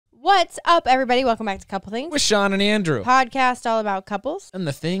What's up, everybody? Welcome back to Couple Things. With Shawn and Andrew. Podcast all about couples. And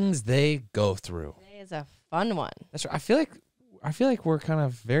the things they go through. Today is a fun one. That's right. I feel like we're kind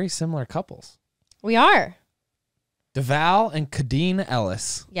of very similar couples. We are. Devale and Khadeen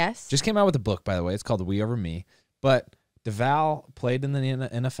Ellis. Yes. Just came out with a book, by the way. It's called We Over Me. But Devale played in the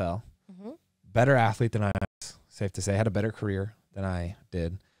NFL. Mm-hmm. Better athlete than I was, safe to say. Had a better career than I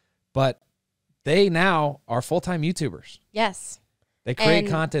did. But they now are full-time YouTubers. Yes. They create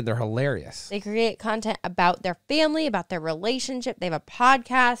content. They're hilarious. They create content about their family, about their relationship. They have a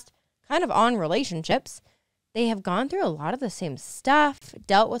podcast kind of on relationships. They have gone through a lot of the same stuff,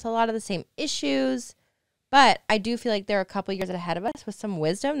 dealt with a lot of the same issues. But I do feel like they're a couple years ahead of us with some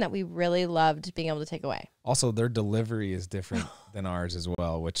wisdom that we really loved being able to take away. Also, their delivery is different than ours as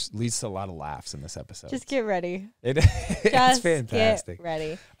well, which leads to a lot of laughs in this episode. Just get ready. It's fantastic. Get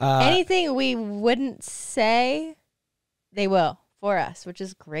ready. Anything we wouldn't say, they will for us, which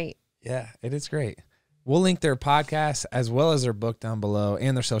is great. Yeah, it is great. We'll link their podcast as well as their book down below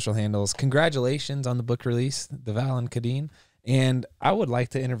and their social handles. Congratulations on the book release, Devale and Khadeen. And I would like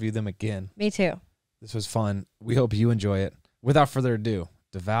to interview them again. Me too. This was fun. We hope you enjoy it. Without further ado,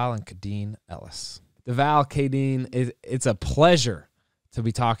 Devale and Khadeen Ellis. Devale, Khadeen, it's a pleasure to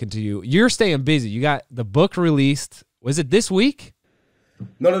be talking to you. You're staying busy. You got the book released. Was it this week?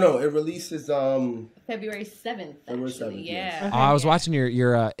 No. It releases February 7th. February 7th. Yeah. Yes. I was watching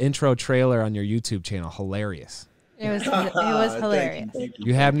your intro trailer on your YouTube channel. Hilarious. It was hilarious. Thank you.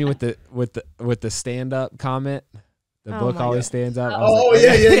 You had me with the stand-up comment. The book always stands up. Yeah.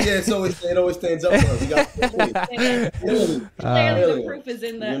 It always stands up for us. We got Clearly, the proof is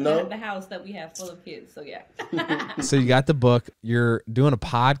in the house that we have full of kids. So yeah. So you got the book. You're doing a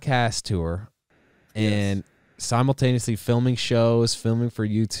podcast tour, and simultaneously filming shows, filming for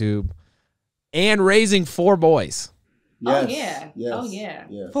YouTube, and raising 4 boys. Yes. Oh yeah. Yes. Oh yeah.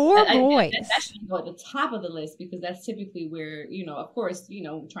 Yes. 4 boys. That should go at the top of the list because that's typically where, of course,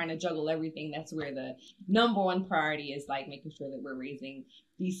 trying to juggle everything. That's where the number one priority is, like making sure that we're raising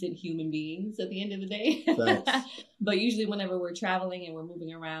decent human beings at the end of the day. But usually whenever we're traveling and we're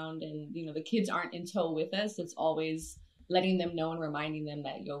moving around and, the kids aren't in tow with us, it's always letting them know and reminding them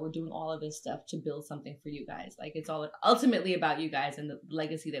that, we're doing all of this stuff to build something for you guys. Like it's all ultimately about you guys and the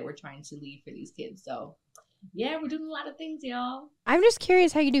legacy that we're trying to leave for these kids. So yeah, we're doing a lot of things, y'all. I'm just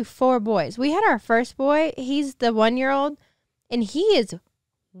curious how you do 4 boys. We had our first boy. He's the 1-year-old, and he is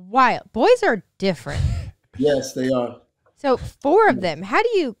wild. Boys are different. Yes, they are. So 4 of them. How do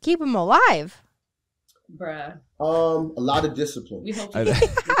you keep them alive? Bruh. A lot of discipline. We hope Yeah,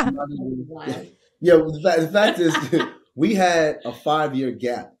 the fact is we had a 5-year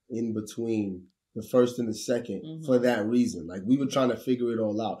gap in between the first and the second for that reason. Like we were trying to figure it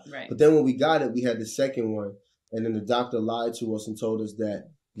all out. Right. But then when we got it, we had the second one, and then the doctor lied to us and told us that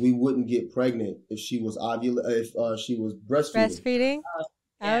we wouldn't get pregnant if she was she was breastfeeding.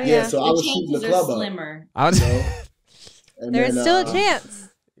 Yeah. So I was shooting the club slimmer. up. There's still a chance.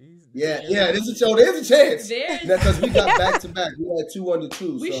 Yeah, there's a chance. Because we got back to back. We had 2 under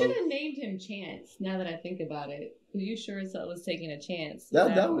 2. We should have named him Chance. Now that I think about it, are you sure as hell was taking a chance? That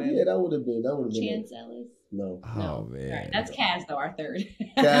would have been Chance Ellis. No. Oh man, right. That's Kaz though, our third.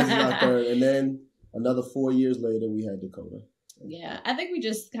 Kaz is our third, and then another 4 years later, we had Dakota. Yeah, I think we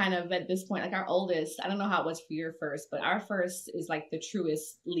just kind of at this point, like our oldest, I don't know how it was for your first, but our first is like the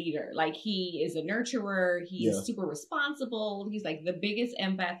truest leader. Like he is a nurturer. He's super responsible. He's like the biggest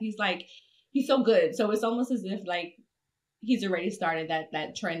empath. He's so good. So it's almost as if like he's already started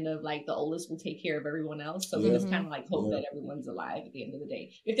that trend of like the oldest will take care of everyone else. So we just kind of like hope that everyone's alive at the end of the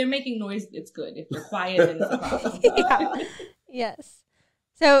day. If they're making noise, it's good. If they're quiet, then it's a problem. Yes.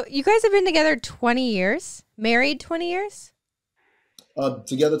 So you guys have been together 20 years, married 20 years?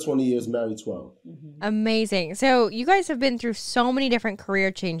 Together 20 years, married 12. Amazing. So you guys have been through so many different career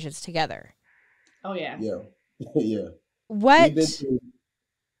changes together. Oh yeah. Yeah. What?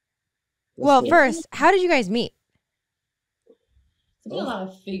 Well, first, how did you guys meet? It's been a lot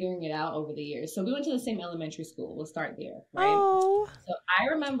of figuring it out over the years. So we went to the same elementary school. We'll start there, right? Oh. So I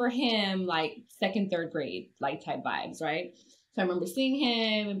remember him like 2nd, 3rd grade, like type vibes, right? So I remember seeing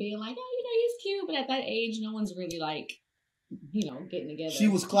him and being like, oh, he's cute. But at that age, no one's really like, getting together. She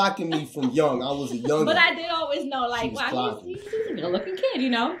was clocking me from young. I was a young. But I did always know, like, wow, he's a good-looking kid, He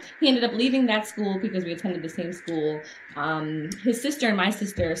ended up leaving that school because we attended the same school. His sister and my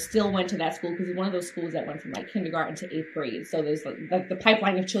sister still went to that school because it's one of those schools that went from like kindergarten to 8th grade. So there's like the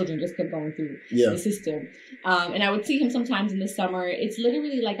pipeline of children just kept going through the system. And I would see him sometimes in the summer. It's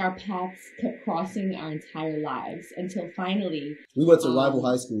literally like our paths kept crossing our entire lives until finally. We went to rival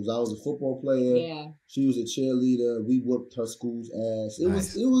high schools. I was a football player. Yeah. She was a cheerleader. We whooped her school's ass. It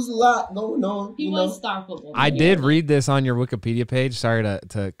Nice. was a lot going on. He was star football. I did read this on your Wikipedia page. Sorry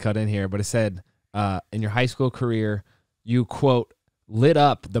to cut in here, but it said in your high school career, you, quote, lit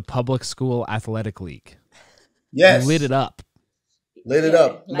up the public school athletic league. Yes. You lit it up. Lit it Yeah,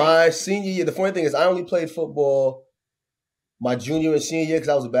 up. like- My senior year, the funny thing is I only played football my junior and senior year because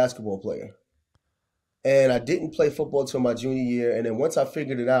I was a basketball player. And I didn't play football until my junior year. And then once I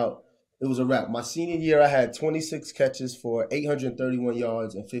figured it out, it was a wrap. My senior year, I had 26 catches for 831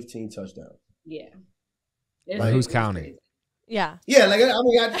 yards and 15 touchdowns. Yeah. Like, who's counting? Yeah. Yeah, like I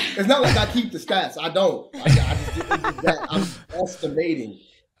mean, it's not like I keep the stats. I don't. I just it's just that I'm estimating.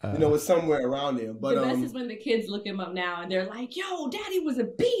 It's somewhere around there. But the best is when the kids look him up now and they're like, "Yo, Daddy was a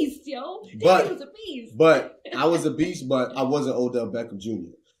beast, yo. Daddy But- was a beast." But I was a beast, but I wasn't Odell Beckham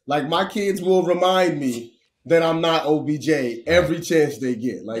Jr. Like, my kids will remind me that I'm not OBJ every chance they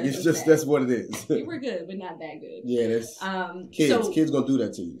get. Like, That's it's just, okay. that's what it is. We were good, but not that good. Yeah, that's So, kids gonna do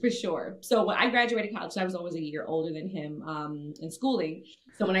that to you. For sure. So when I graduated college, I was always a year older than him in schooling.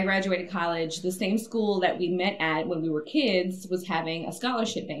 So when I graduated college, the same school that we met at when we were kids was having a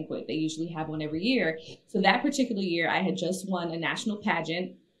scholarship banquet. They usually have one every year. So that particular year, I had just won a national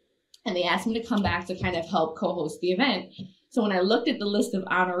pageant, and they asked me to come back to kind of help co-host the event. So when I looked at the list of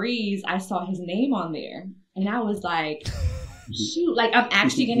honorees, I saw his name on there, and I was like, shoot, like, I'm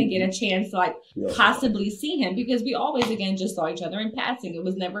actually going to get a chance to, like, Yeah. possibly see him, because we always, again, just saw each other in passing. It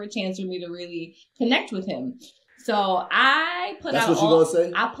was never a chance for me to really connect with him. So I put That's out what you all, gonna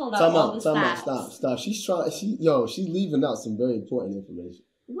say? I pulled out Time all out, the time out, stops. stop. She's leaving out some very important information.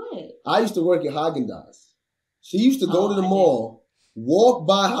 What? I used to work at Haagen-Dazs. She used to go Oh, to the I mall, walk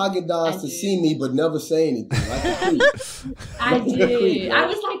by I Haagen-Dazs to did. see me, but never say anything. Like a creep. I Like a creep, did. right? I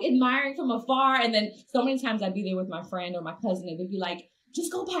was like admiring from afar, and then so many times I'd be there with my friend or my cousin, and they'd be like,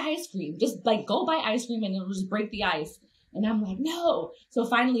 "Just go buy ice cream. Just like go buy ice cream, and it'll just break the ice." And I'm like, "No." So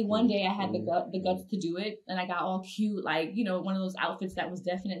finally, one day I had the guts to do it, and I got all cute, like, one of those outfits that was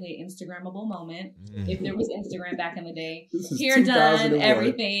definitely an Instagrammable moment. If there was Instagram back in the day, This is hair done, 2001.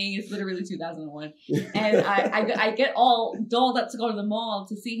 everything. It's literally 2001. And I get all dolled up to go to the mall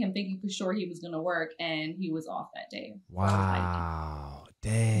to see him, thinking for sure he was going to work, and he was off that day. Wow.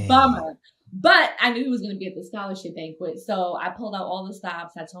 Dang. Bummer. But I knew he was going to be at the scholarship banquet. So I pulled out all the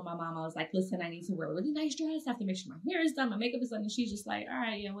stops. I told my mom, I was like, listen, I need to wear a really nice dress. I have to make sure my hair is done, my makeup is done. And she's just like, all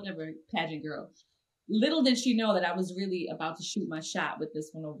right, yeah, whatever, pageant girl. Little did she know that I was really about to shoot my shot with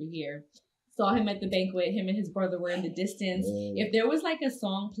this one over here. Saw him at the banquet. Him and his brother were in the distance. If there was like a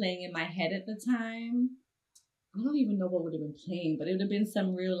song playing in my head at the time, I don't even know what would have been playing, but it would have been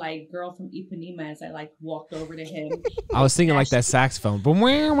some real like girl from Ipanema as I like walked over to him. I was thinking like that saxophone.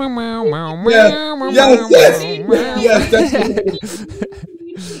 Yes, that's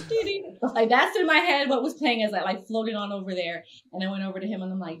Like that's in my head what was playing as I like floated on over there. And I went over to him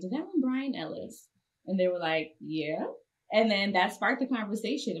and I'm like, Devale and Brian Ellis. And they were like, yeah. And then that sparked the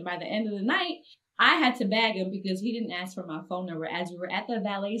conversation. And by the end of the night, I had to bag him because he didn't ask for my phone number as we were at the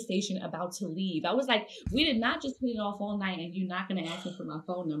valet station about to leave. I was like, we did not just hit it off all night and you're not going to ask me for my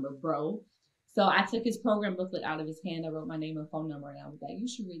phone number, bro. So I took his program booklet out of his hand. I wrote my name and phone number and I was like, you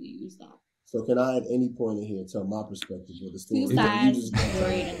should really use that. So can I at any point in here tell my perspective of the story? Two sides,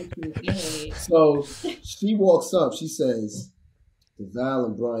 story, and the truth. Yeah. So she walks up, she says, Devale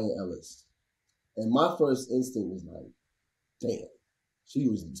and Brian Ellis. And my first instinct was like, damn. She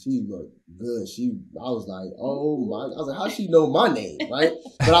looked good. I was like, oh my, I was like, how she know my name, right?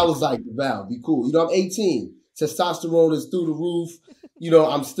 But I was like, Val, be cool. I'm 18. Testosterone is through the roof.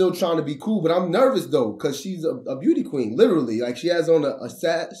 I'm still trying to be cool, but I'm nervous though, because she's a beauty queen, literally. Like she has on a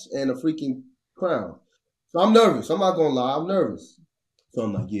sash and a freaking crown. So I'm nervous. I'm not gonna lie, I'm nervous. So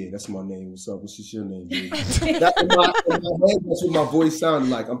I'm like, yeah, that's my name. What's up? What's your name, dude? That's in my head, that's what my voice sounded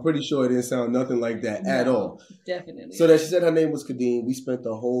like. I'm pretty sure it didn't sound nothing like that at all. Definitely. So that she said her name was Khadeen. We spent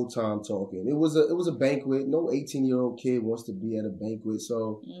the whole time talking. It was a banquet. No 18-year-old kid wants to be at a banquet.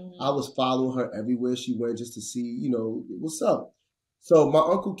 So I was following her everywhere she went just to see, what's up. So my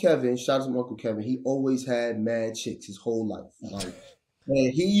Uncle Kevin, shout out to my Uncle Kevin, he always had mad chicks his whole life. Like,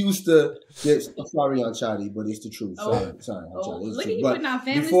 and he used to get, sorry, Aunt Chotty, but it's the truth. Sorry, Aunt Chotty. It's look the at you truth. putting out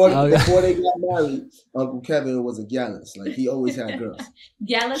family Before they got married, Uncle Kevin was a gallus. Like he always had girls.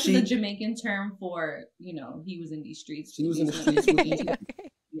 Gallus is a Jamaican term for, he was in these streets. She was in the streets with these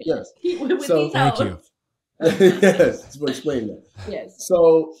Yes. With So- these Thank hoes. you. Yes, for explaining that. Yes.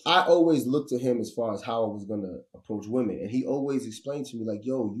 So I always looked to him as far as how I was gonna approach women, and he always explained to me like,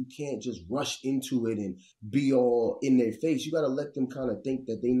 "Yo, you can't just rush into it and be all in their face. You gotta let them kind of think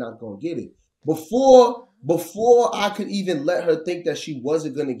that they're not gonna get it." Before I could even let her think that she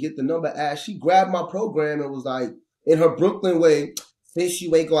wasn't gonna get the number, as she grabbed my program and was like, in her Brooklyn way, since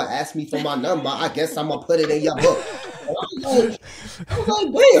you ain't gonna ask me for my number, I guess I'm gonna put it in your book. I was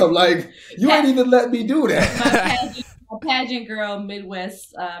like, damn, like you ain't even let me do that. My pageant girl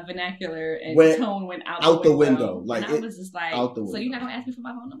Midwest vernacular and tone went out the window. Like and I was just like, so you're not gonna ask me for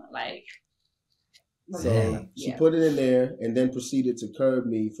my phone number, like. So she put it in there and then proceeded to curb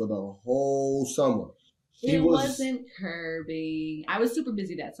me for the whole summer. It wasn't curbing. I was super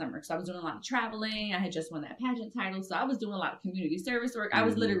busy that summer because I was doing a lot of traveling. I had just won that pageant title, so I was doing a lot of community service work. I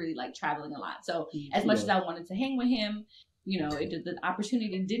was literally like traveling a lot. So as much as I wanted to hang with him, you know, the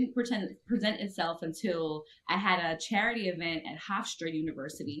opportunity didn't present itself until I had a charity event at Hofstra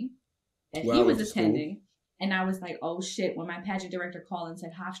University that he was attending. And I was like, oh shit. When my pageant director called and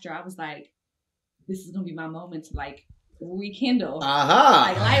said Hofstra, I was like, this is going to be my moment to like rekindle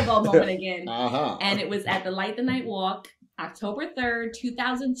like light bulb moment again. And it was at the Light the Night Walk, October 3rd,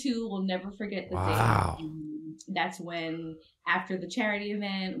 2002. We'll never forget the day. That's when, after the charity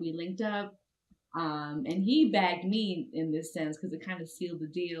event, we linked up. And he bagged me in this sense because it kind of sealed the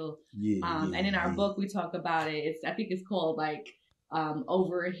deal. And in our book, we talk about it. I think it's called like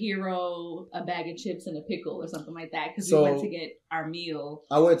over a hero, a bag of chips, and a pickle or something like that. Because we went to get our meal.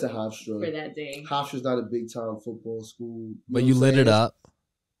 I went to Hofstra for that day. Hofstra's not a big time football school. But you lit it up.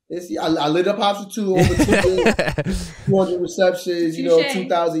 I lit up Hofstra too. Over 200 receptions,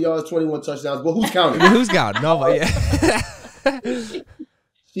 2,000 yards, 21 touchdowns. But who's counting? Who's counting? Nobody.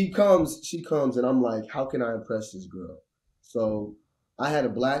 She comes, and I'm like, how can I impress this girl? So I had a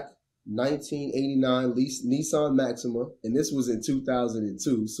black 1989 Nissan Maxima, and this was in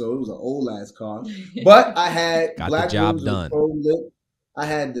 2002, so it was an old ass car. But I had got black the job rims done. with chrome lip. I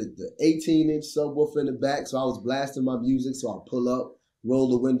had the 18-inch subwoofer in the back, so I was blasting my music. So I pull up, roll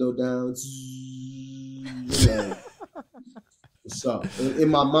the window down. What's up? In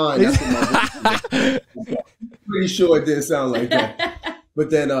my mind, that's what my voice was. Pretty sure it didn't sound like that. But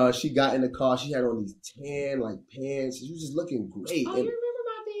then she got in the car. She had on these tan like pants. She was just looking great. Oh, you remember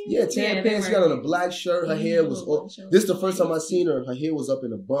about these? Yeah, tan pants. She got on a black shirt. Her hair was. This is the first time I seen her. Her hair was up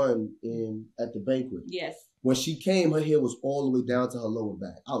in a bun at the banquet. Yes. When she came, her hair was all the way down to her lower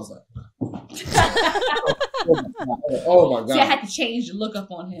back. I was like, oh my God. See, I had to change the look up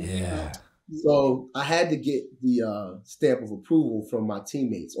on him. Yeah. So I had to get the stamp of approval from my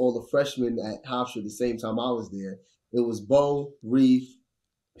teammates, all the freshmen at Hofstra at the same time I was there. It was Bo, Reef,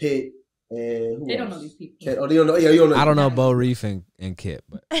 Pitt, and who They don't else? know these people. Oh, they don't know. Yeah, you don't know. I don't know Bo Reef and Kit,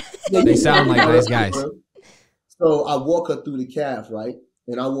 but they sound like nice guys. So I walk her through the calf, right?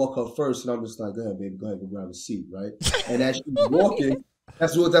 And I walk her first, and I'm just like, go ahead, baby, go ahead, go grab a seat, right? And as she's walking,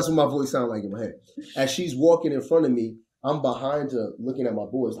 that's what my voice sounds like in my head. As she's walking in front of me, I'm behind her, looking at my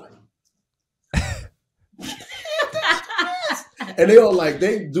boys, like, and they all like,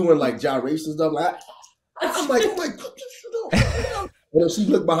 they doing like gyrations stuff. Like, I'm like, and if she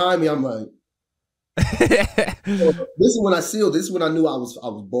looked behind me, I'm like, so this is when I sealed. This is when I knew I was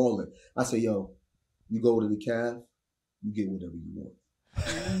balling. I said, yo, you go to the calf, you get whatever you want.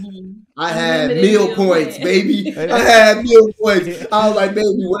 I had meal points, baby. I had meal points. I was like, baby,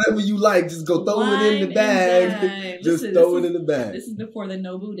 whatever you like, just go throw it in the bag. Just throw it in the bag. This is before the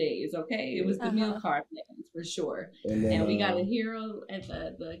Nobu days, okay? It was the meal card plans for sure. And we got a hero at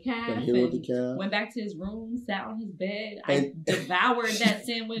the calf. Went back to his room, sat on his bed. I devoured that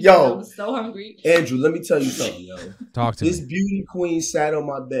sandwich. I was so hungry. Andrew, let me tell you something, yo. Talk to me. This beauty queen sat on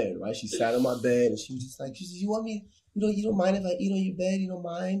my bed, right? She sat on my bed and she was just like, you want me? You don't mind if I eat on your bed? You don't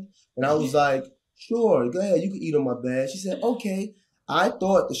mind? And I was like, sure, go ahead. You can eat on my bed. She said, okay. I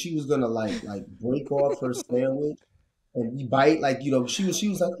thought that she was gonna like break off her sandwich and bite, like, she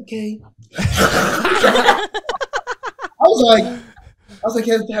was like, okay. I was like,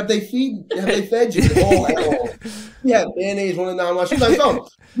 have they fed you? Oh, we had mayonnaise running down my. She's like, no,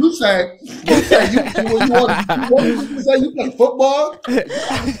 you said you play football. I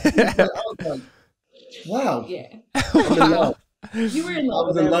was like, wow. Yeah. I'm in love. You were in love. I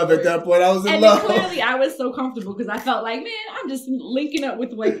was in love at that point. I was in and love. Clearly, I was so comfortable because I felt like, man, I'm just linking up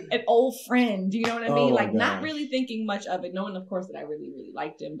with like an old friend. You know what I mean? Like, not really thinking much of it, knowing, of course, that I really, really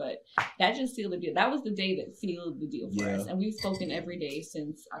liked him. But that just sealed the deal. That was the day that sealed the deal for us. And we've spoken every day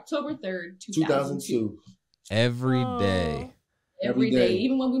since October 3rd, 2002. Every day. Every day.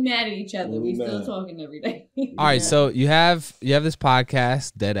 Even when we're mad at each other, we still talking every day. All right, so you have this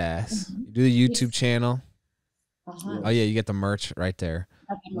podcast, Deadass. You do the YouTube channel. Oh yeah, you get the merch right there.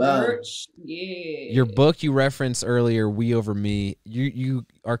 Merch, yeah. Your book you referenced earlier, We Over Me. You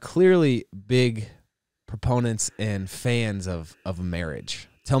are clearly big proponents and fans of marriage.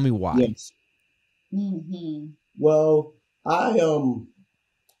 Tell me why. Yes. Mm-hmm. Well, I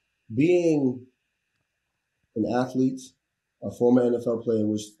being an athlete, a former NFL player,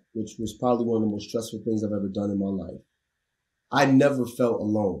 which was probably one of the most stressful things I've ever done in my life. I never felt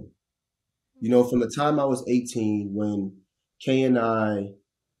alone. You know, from the time I was 18, when Kay and I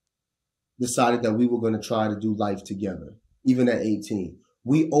decided that we were going to try to do life together, even at 18,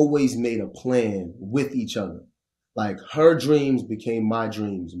 we always made a plan with each other. Like, her dreams became my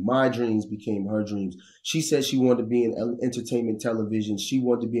dreams became her dreams. She said she wanted to be in entertainment television. She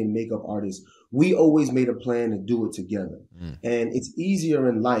wanted to be a makeup artist. We always made a plan to do it together. And it's easier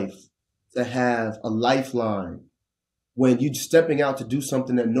in life to have a lifeline when you're stepping out to do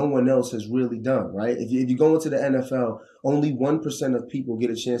something that no one else has really done, right? If you go into the NFL, only 1% of people get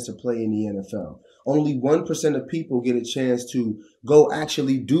a chance to play in the NFL. Only 1% of people get a chance to go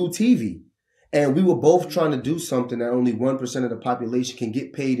actually do TV. And we were both trying to do something that only 1% of the population can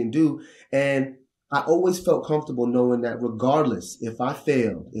get paid and do. And I always felt comfortable knowing that regardless, if I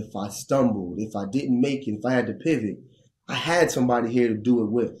failed, if I stumbled, if I didn't make it, if I had to pivot, I had somebody here to do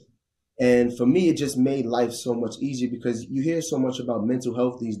it with. And for me, it just made life so much easier, because you hear so much about mental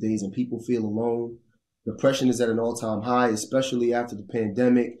health these days and people feel alone. Depression is at an all-time high, especially after the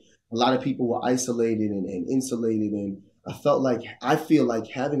pandemic. A lot of people were isolated and insulated. And I feel like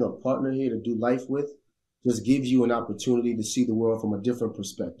having a partner here to do life with just gives you an opportunity to see the world from a different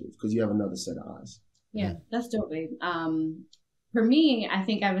perspective, because you have another set of eyes. Yeah, that's dope, babe. For me, I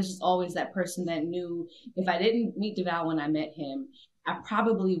think I was just always that person that knew if I didn't meet Devale when I met him, I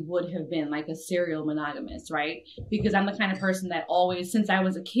probably would have been like a serial monogamist, right? Because I'm the kind of person that always, since I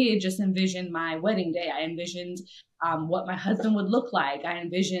was a kid, just envisioned my wedding day. I envisioned what my husband would look like. I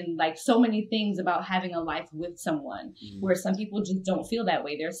envisioned like so many things about having a life with someone, where some people just don't feel that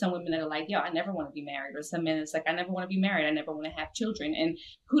way. There's some women that are like, yo, I never want to be married. Or some men, it's like, I never want to be married. I never want to have children. And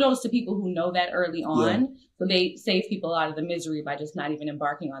kudos to people who know that early on. Yeah. So they save people out of the misery by just not even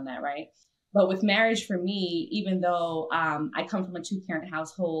embarking on that, right? But with marriage, for me, even though I come from a 2-parent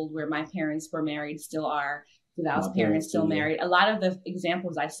household where my parents were married, still are, Devale's parents still married, a lot of the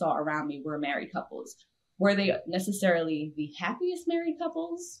examples I saw around me were married couples. Were they necessarily the happiest married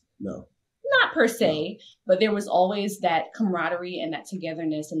couples? No. Not per se, but there was always that camaraderie and that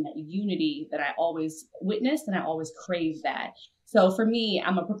togetherness and that unity that I always witnessed, and I always craved that. So for me,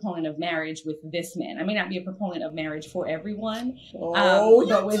 I'm a proponent of marriage with this man. I may not be a proponent of marriage for everyone,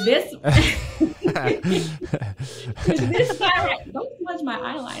 but with this, with this guy, right, don't smudge my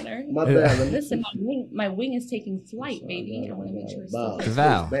eyeliner. My bad. Listen, my wing is taking flight, baby. I want to make sure it's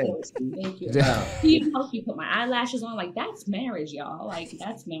Devale. Thank you. He even helps me put my eyelashes on. Like, that's marriage, y'all. Like,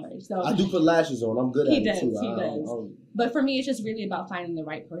 that's marriage. So I do put lashes on. I'm good at it too. He does. But for me, it's just really about finding the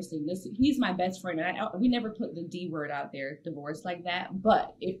right person. He's my best friend, and we never put the D word out there, divorce, like that.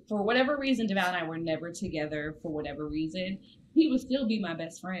 But if for whatever reason, Devale and I were never together for whatever reason, he would still be my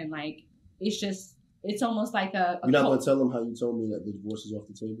best friend. Like, it's almost like a You're not going to tell him how you told me that the divorce is off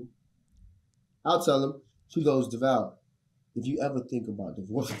the table? I'll tell him. She goes, Devale, if you ever think about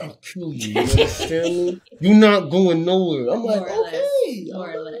divorce, I'll kill you. You understand me? You're not going nowhere. I'm like, okay.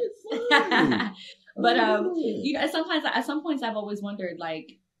 More or less. But you know, at some points I've always wondered,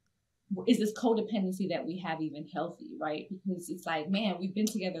 like, is this codependency that we have even healthy, right? Because it's like, man, we've been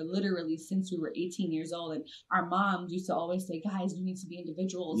together literally since we were 18 years old, and our moms used to always say, guys, you need to be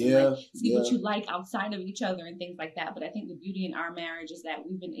individuals and like see what you like outside of each other and things like that. But I think the beauty in our marriage is that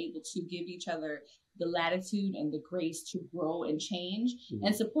we've been able to give each other the latitude and the grace to grow and change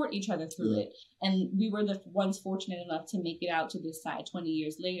and support each other through it. And we were the ones fortunate enough to make it out to this side 20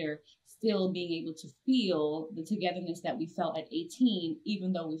 years later, still being able to feel the togetherness that we felt at 18,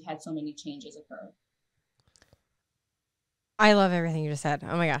 even though we've had so many changes occur. I love everything you just said.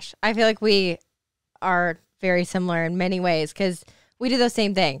 Oh my gosh. I feel like we are very similar in many ways, because we do the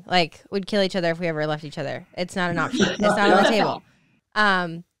same thing. Like, we'd kill each other if we ever left each other. It's not an option. It's not on the table.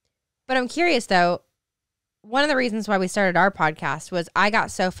 But I'm curious, though, one of the reasons why we started our podcast was I got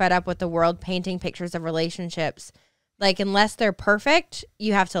so fed up with the world painting pictures of relationships. Like, unless they're perfect,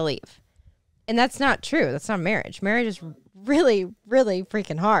 you have to leave. And that's not true. That's not marriage. Marriage is really, really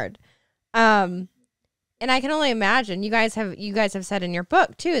freaking hard. And I can only imagine, you guys have said in your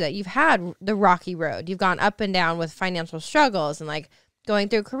book too, that you've had the rocky road. You've gone up and down with financial struggles and like going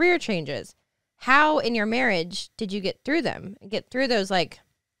through career changes. How in your marriage did you get through them? Get through those like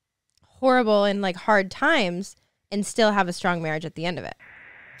horrible and like hard times and still have a strong marriage at the end of it?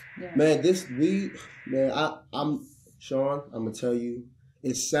 Yeah. I'm Shawn, I'm gonna tell you,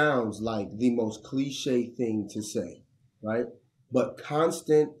 it sounds like the most cliche thing to say, right? But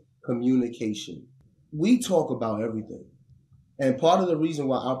constant communication. We talk about everything. And part of the reason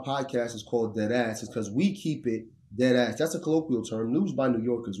why our podcast is called Dead Ass is because we keep it dead ass. That's a colloquial term, news by New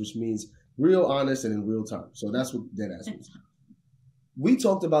Yorkers, which means real honest and in real time. So that's what that ass means. We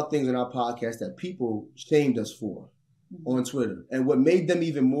talked about things in our podcast that people shamed us for on Twitter. And what made them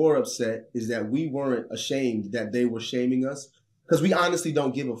even more upset is that we weren't ashamed that they were shaming us, because we honestly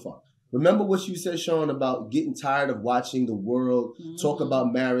don't give a fuck. Remember what you said, Shawn, about getting tired of watching the world talk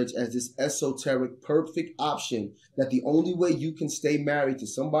about marriage as this esoteric, perfect option that the only way you can stay married to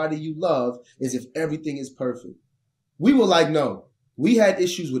somebody you love is if everything is perfect. We were like, no. We had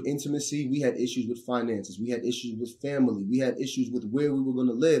issues with intimacy. We had issues with finances. We had issues with family. We had issues with where we were going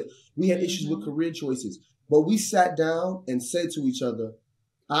to live. We had issues with career choices. But we sat down and said to each other,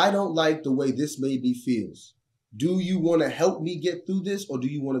 I don't like the way this baby feels. Do you want to help me get through this, or do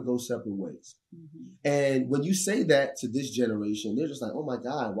you want to go separate ways? And when you say that to this generation, they're just like, oh my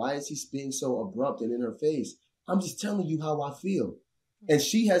God, why is he being so abrupt and in her face? I'm just telling you how I feel. And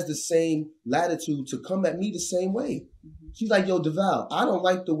she has the same latitude to come at me the same way. She's like, yo, Devale, I don't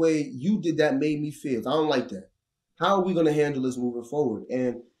like the way you did that made me feel. I don't like that. How are we going to handle this moving forward?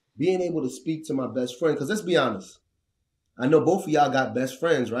 And being able to speak to my best friend, because let's be honest, I know both of y'all got best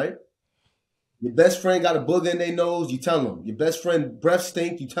friends, right? Your best friend got a booger in their nose, you tell them. Your best friend breath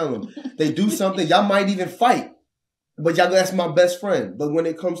stink, you tell them. They do something, y'all might even fight. But y'all, that's my best friend. But when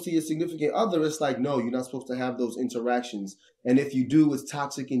it comes to your significant other, it's like, no, you're not supposed to have those interactions. And if you do, it's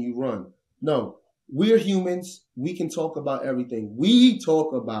toxic and you run. No, we're humans. We can talk about everything. We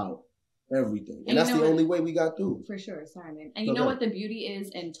talk about everything. And that's the only way we got through. For sure, Simon. And you know what the beauty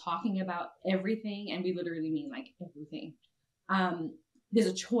is in talking about everything, and we literally mean like everything. There's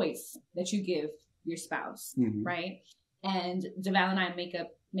a choice that you give your spouse, right? And Devale and I make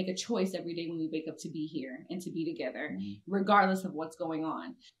a choice every day when we wake up to be here and to be together, regardless of what's going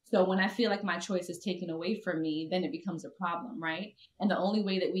on. So when I feel like my choice is taken away from me, then it becomes a problem, right? And the only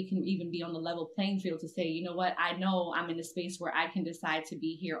way that we can even be on the level playing field to say, you know what, I know I'm in a space where I can decide to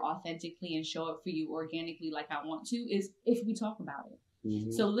be here authentically and show up for you organically like I want to, is if we talk about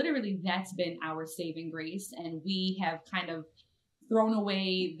it. So literally that's been our saving grace. And we have kind of thrown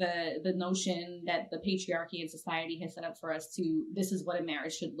away the notion that the patriarchy in society has set up for us to, this is what a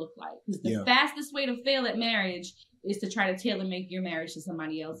marriage should look like. Because the fastest way to fail at marriage is to try to tailor make your marriage to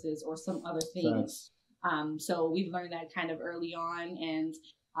somebody else's or some other things. So we've learned that kind of early on, and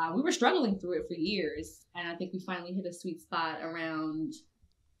we were struggling through it for years. And I think we finally hit a sweet spot around.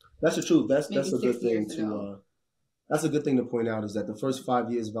 That's the truth. That's a good thing to. That's a good thing to point out, is that the first 5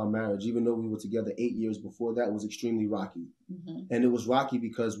 years of our marriage, even though we were together 8 years before that, was extremely rocky. And it was rocky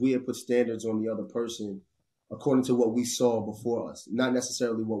because we had put standards on the other person according to what we saw before us, not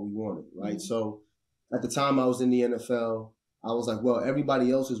necessarily what we wanted, right? So at the time I was in the NFL, I was like, well,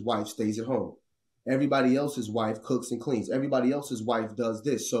 everybody else's wife stays at home. Everybody else's wife cooks and cleans. Everybody else's wife does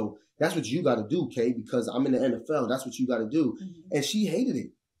this. So that's what you got to do, Kay, because I'm in the NFL. That's what you got to do. And she hated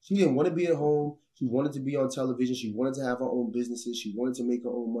it. She didn't want to be at home. She wanted to be on television. She wanted to have her own businesses. She wanted to make her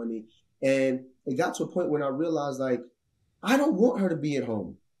own money. And it got to a point when I realized, like, I don't want her to be at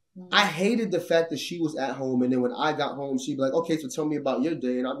home. I hated the fact that she was at home. And then when I got home, she'd be like, okay, so tell me about your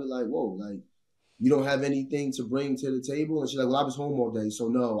day. And I'd be like, whoa, like, you don't have anything to bring to the table? And she's like, well, I was home all day. So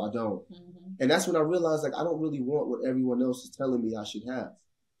no, I don't. And that's when I realized, like, I don't really want what everyone else is telling me I should have.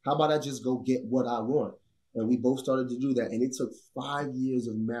 How about I just go get what I want? And we both started to do that. And it took 5 years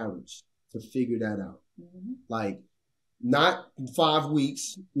of marriage to figure that out. Like, not 5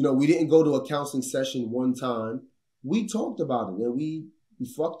 weeks. You know, we didn't go to a counseling session one time. We talked about it, and we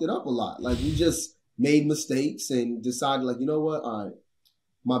fucked it up a lot. Like, we just made mistakes and decided, like, you know what? All right,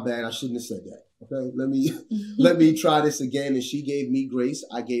 my bad. I shouldn't have said that. Okay, let me try this again. And she gave me grace.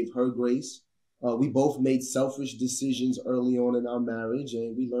 I gave her grace. We both made selfish decisions early on in our marriage,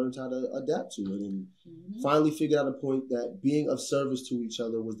 and we learned how to adapt to it, and finally figured out a point that being of service to each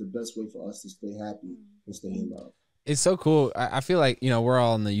other was the best way for us to stay happy and stay in love. It's so cool. I feel like, you know, we're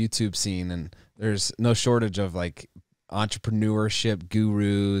all in the YouTube scene, and there's no shortage of like entrepreneurship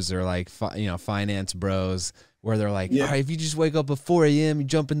gurus or like, you know, finance bros where they're like, all right, if you just wake up at 4 a.m., you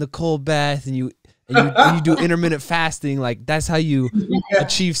jump in the cold bath and you do intermittent fasting, like that's how you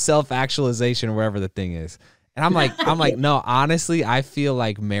achieve self-actualization or wherever the thing is. And I'm like, no, honestly, I feel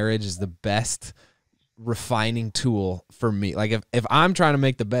like marriage is the best refining tool for me. Like if I'm trying to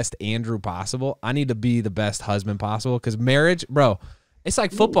make the best Andrew possible, I need to be the best husband possible, because marriage, bro, it's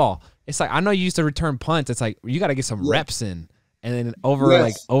like football. It's like, I know you used to return punts. It's like, you got to get some reps in. And then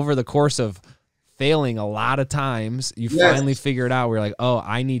over the course of failing a lot of times, you finally figure it out. We're like, oh,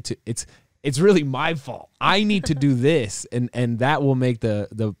 I need to, it's really my fault. I need to do this, and that will make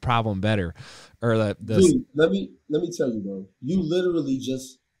the problem better. Or Dude, let me tell you, bro. You literally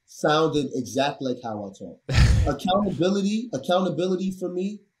just sounded exactly like how I talk. Accountability for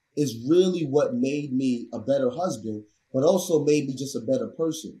me is really what made me a better husband, but also made me just a better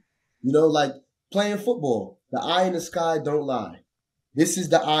person. You know, like playing football, the eye in the sky don't lie. This is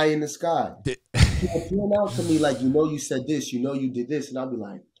the eye in the sky. People point out to me like, you said this, you did this, and I'll be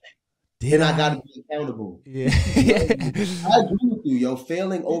like, then I gotta be accountable. Yeah. I agree with you, yo.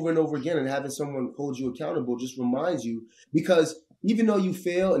 Failing over and over again and having someone hold you accountable just reminds you, because even though you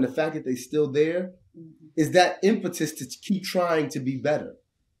fail and the fact that they're still there is that impetus to keep trying to be better.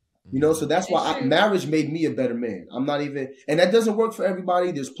 So that's why marriage made me a better man. I'm not even, and that doesn't work for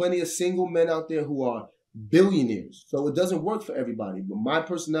everybody. There's plenty of single men out there who are billionaires. So it doesn't work for everybody. But my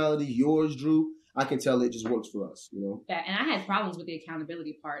personality, yours, Drew, I can tell it just works for us, Yeah, and I had problems with the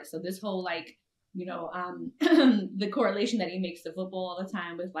accountability part. So this whole the correlation that he makes to football all the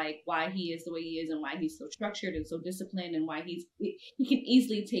time with like why he is the way he is and why he's so structured and so disciplined and why he can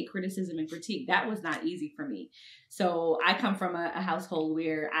easily take criticism and critique. That was not easy for me. So I come from a household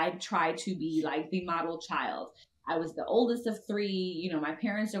where I tried to be like the model child. I was the oldest of three. My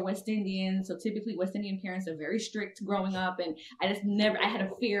parents are West Indian. So typically West Indian parents are very strict growing up. And I had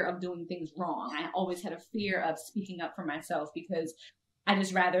a fear of doing things wrong. I always had a fear of speaking up for myself because I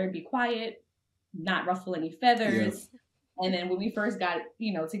just rather be quiet, not ruffle any feathers. Yeah. And then when we first got,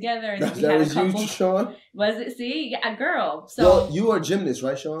 together, and then we had a couple. You, Shawn? Was it? See, yeah, a girl. So well, you are a gymnast,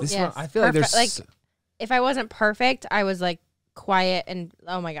 right, Shawn? Yes. I feel like there's if I wasn't perfect, I was like quiet and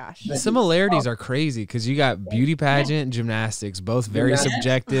oh my gosh. The similarities are crazy because you got beauty pageant and gymnastics, both very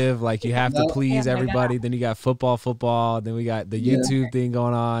subjective. Like you have to please everybody. Then you got football. Then we got the YouTube thing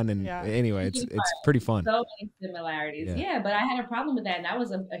going on. And anyway, it's pretty fun. So many similarities. Yeah, but I had a problem with that, and that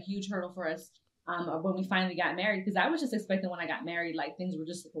was a huge hurdle for us. When we finally got married, because I was just expecting when I got married, like things were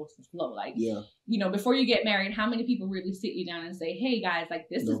just supposed to flow. Like, before you get married, how many people really sit you down and say, hey guys, like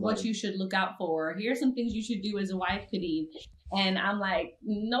this is what you should look out for. Here's some things you should do as a wife, Khadeen. And I'm like,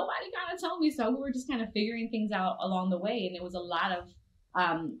 nobody kind of told me. So we were just kind of figuring things out along the way. And it was a lot of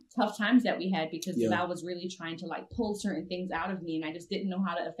tough times that we had because I was really trying to like pull certain things out of me. And I just didn't know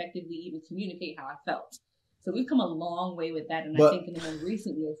how to effectively even communicate how I felt. So we've come a long way with that, and I think in the more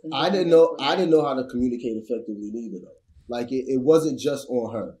recent years, I didn't know how to communicate effectively either, though. Like it wasn't just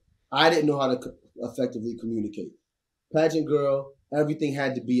on her. I didn't know how to effectively communicate. Pageant girl, everything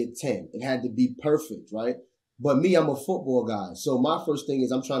had to be a 10. It had to be perfect, right? But me, I'm a football guy, so my first thing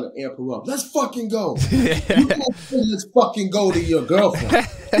is I'm trying to amp her up. Let's fucking go. You can't say let's fucking go to your girlfriend.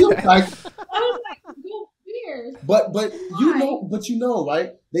 Like, But you know,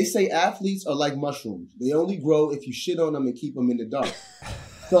 right? They say athletes are like mushrooms. They only grow if you shit on them and keep them in the dark.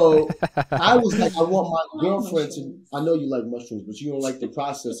 So I was like, I want my girlfriend to. I know you like mushrooms, but you don't like the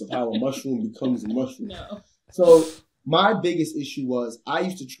process of how a mushroom becomes a mushroom. No. So my biggest issue was I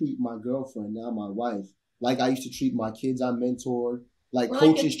used to treat my girlfriend, now my wife, like I used to treat my kids I mentored. Like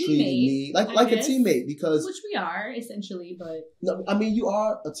coaches treated me like a teammate because which we are essentially, but no, I mean you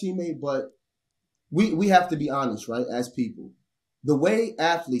are a teammate, but we have to be honest, right? As people, the way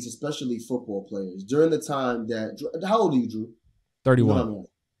athletes, especially football players, during the time that how old are you, Drew? 31.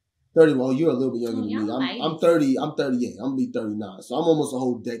 31. Oh, you're a little bit younger than me. I'm 30. I'm 38. I'm gonna be 39, so I'm almost a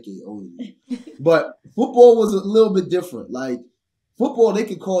whole decade older than you. But football was a little bit different. Like football, they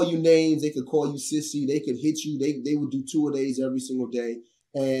could call you names, they could call you sissy, they could hit you. They would do two-a-days every single day,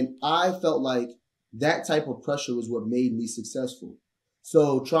 and I felt like that type of pressure was what made me successful.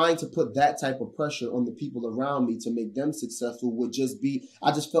 So trying to put that type of pressure on the people around me to make them successful would just be,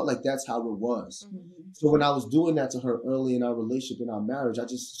 I just felt like that's how it was. Mm-hmm. So when I was doing that to her early in our relationship, in our marriage, I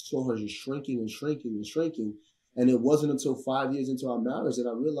just saw her just shrinking and shrinking and shrinking. And it wasn't until 5 years into our marriage that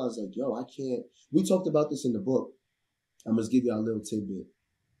I realized like, yo, I can't, we talked about this in the book. I'm going to give you a little tidbit.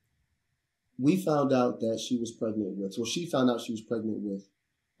 We found out that she was pregnant with, well, she found out she was pregnant with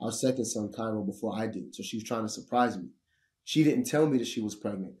our second son, Cairo, before I did. So she was trying to surprise me. She didn't tell me that she was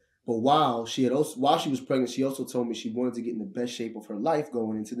pregnant. But while she was pregnant, she also told me she wanted to get in the best shape of her life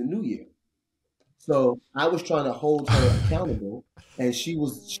going into the new year. So I was trying to hold her accountable, and she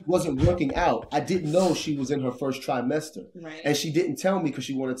wasn't working out. I didn't know she was in her first trimester. Right. And she didn't tell me because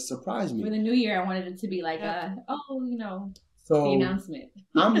she wanted to surprise me. For the new year, I wanted it to be like, so the announcement.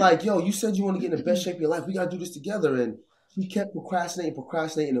 I'm like, yo, you said you want to get in the best shape of your life. We got to do this together. And she kept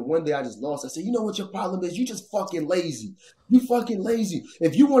procrastinating. And one day I just lost. I said, you know what your problem is? You just fucking lazy. You fucking lazy.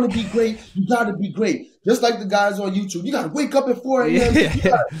 If you want to be great, you got to be great. Just like the guys on YouTube. You got to wake up at 4 a.m. You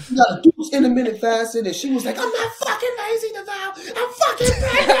got to do intermittent fasting. And she was like, I'm not fucking lazy, Devale. I'm fucking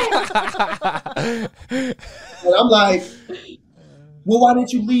pregnant. And I'm like, well, why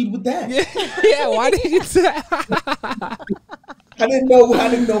didn't you lead with that? Yeah, why didn't you say I didn't know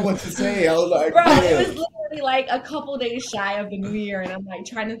what to say. I was like, bro, it was literally literally like a couple days shy of the new year, and I'm like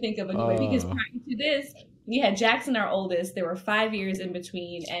trying to think of a new way because prior to this, we had Jackson, our oldest. There were 5 years in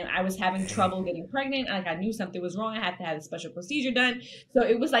between, and I was having trouble getting pregnant. Like I knew something was wrong. I had to have a special procedure done. So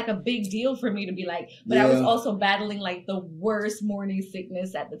it was like a big deal for me to be like, but I was also battling like the worst morning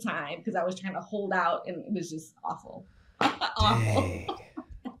sickness at the time because I was trying to hold out, and it was just awful. Awful.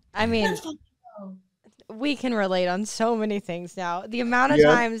 I mean, we can relate on so many things now. The amount of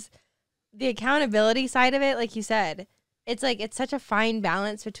times, the accountability side of it, like you said, it's like it's such a fine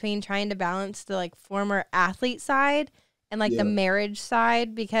balance between trying to balance the like former athlete side and like the marriage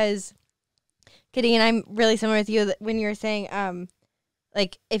side. Because Khadeen, I'm really similar with you when you're saying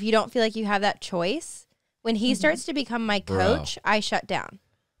like if you don't feel like you have that choice, when he starts to become my coach, I shut down.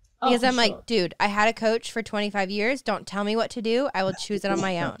 Because I'm like, dude, I had a coach for 25 years. Don't tell me what to do. I will choose it on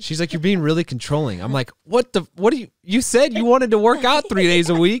my own. She's like, you're being really controlling. I'm like, what do you said you wanted to work out 3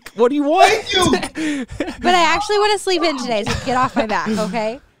 days a week. What do you want? But I actually want to sleep in today, so get off my back,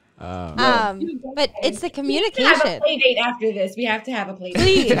 okay? But it's the communication. We have a play date after this. We have to have a play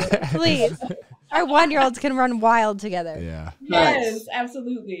date. Please. Our 1-year-olds can run wild together. Yeah. Yes,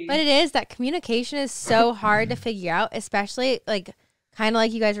 absolutely. But it is, that communication is so hard to figure out, especially like kind of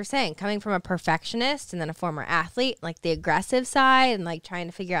like you guys were saying, coming from a perfectionist and then a former athlete, like the aggressive side and like trying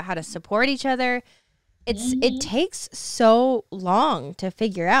to figure out how to support each other. It takes so long to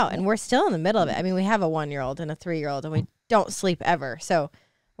figure out, and we're still in the middle of it. I mean, we have a 1-year-old and a 3-year-old, and we don't sleep ever, so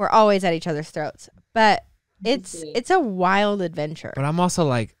we're always at each other's throats. But it's a wild adventure. But I'm also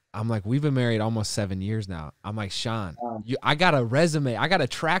like, we've been married almost 7 years now. I'm like, Shawn, I got a resume. I got a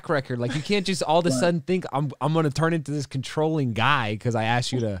track record. Like, you can't just all of a sudden think I'm going to turn into this controlling guy because I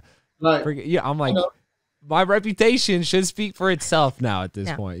asked you to. Yeah, I'm like, my reputation should speak for itself now at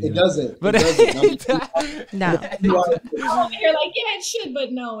this point. It doesn't. But it doesn't. No. You're like, yeah, it should,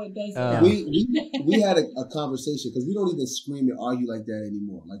 but no, it doesn't. We had a conversation because we don't even scream and argue like that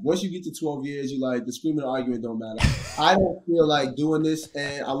anymore. Like once you get to 12 years, you like the screaming and arguing don't matter. I don't feel like doing this,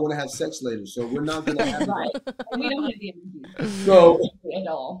 and I want to have sex later, so we're not gonna have it. We don't have the energy. So at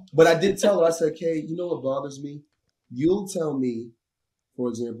all. But I did tell her. I said, "Kay, you know what bothers me? You'll tell me, for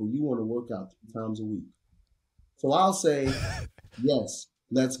example, you want to work out 3 times a week. So I'll say, yes,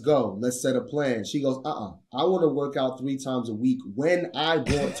 let's go. Let's set a plan." She goes, I want to work out 3 times a week when I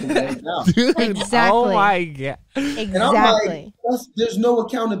want to work out. Exactly. Oh my God. Exactly. And I'm like, there's no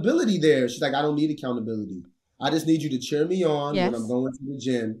accountability there. She's like, I don't need accountability. I just need you to cheer me on when I'm going to the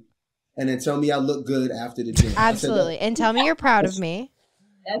gym, and then tell me I look good after the gym. Absolutely. And tell me you're proud of me.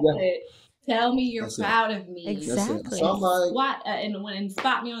 That's it. Tell me you're proud of me. Exactly. So I'm like, squat and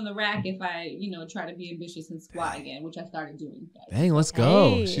spot me on the rack if I, try to be ambitious and squat again, which I started doing. Dang, let's go.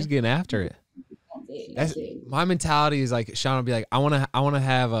 Hey. She's getting after it. That's it. My mentality is like, Shawn will be like, I want to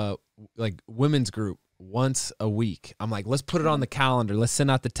have a women's group once a week. I'm like, let's put it on the calendar. Let's send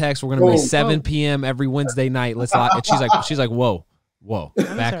out the text. We're gonna be 7 p.m. every Wednesday night. Let's. And she's like, whoa,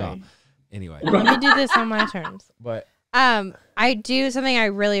 back up. Anyway, let me do this on my terms. But I do something I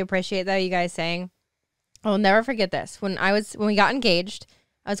really appreciate that you guys saying. I'll never forget this. When we got engaged,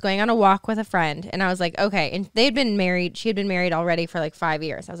 I was going on a walk with a friend, and I was like, okay, and they'd been married. She had been married already for like 5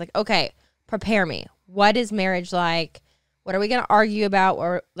 years. I was like, okay, prepare me. What is marriage like? What are we going to argue about?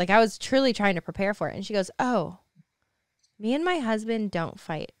 Or like, I was truly trying to prepare for it. And she goes, oh, me and my husband don't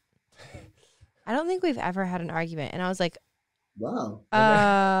fight. I don't think we've ever had an argument. And I was like,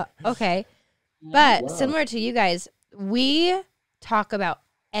 wow. Okay. But similar to you guys, we talk about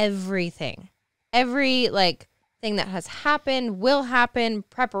everything. Every thing that has happened, will happen,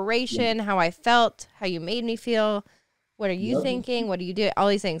 preparation, how I felt, how you made me feel. What are you thinking? What do you do? All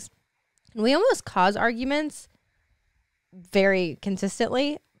these things. And we almost cause arguments very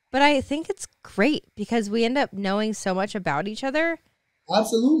consistently, but I think it's great because we end up knowing so much about each other.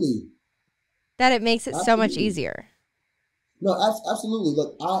 Absolutely. That it makes it so much easier. No, absolutely.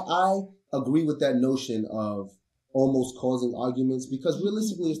 Look, I agree with that notion of almost causing arguments because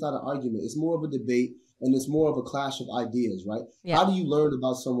realistically it's not an argument. It's more of a debate and it's more of a clash of ideas, right? Yeah. How do you learn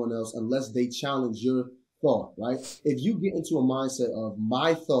about someone else unless they challenge your thought, right? If you get into a mindset of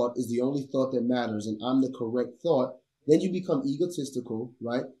my thought is the only thought that matters and I'm the correct thought, then you become egotistical,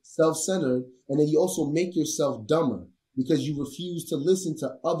 right? Self-centered. And then you also make yourself dumber because you refuse to listen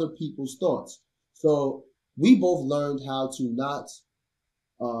to other people's thoughts. So we both learned how to not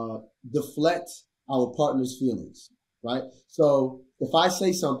deflect our partner's feelings, right? So if I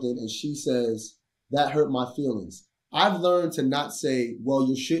say something and she says, that hurt my feelings, I've learned to not say, well,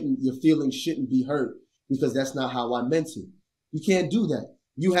 your feelings shouldn't be hurt because that's not how I meant it. You can't do that.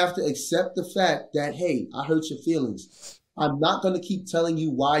 You have to accept the fact that, hey, I hurt your feelings. I'm not going to keep telling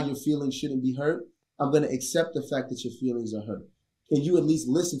you why your feelings shouldn't be hurt. I'm going to accept the fact that your feelings are hurt. Can you at least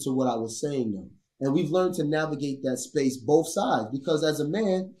listen to what I was saying though? And we've learned to navigate that space both sides, because as a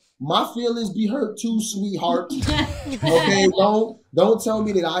man, my feelings be hurt too, sweetheart. Okay, don't tell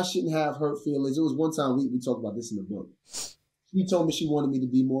me that I shouldn't have hurt feelings. It was one time we talked about this in the book. She told me she wanted me to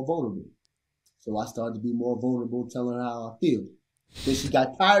be more vulnerable. So I started to be more vulnerable, telling her how I feel. Then she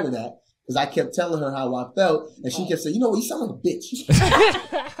got tired of that because I kept telling her how I felt, and she kept saying, you know what, you sound like a bitch.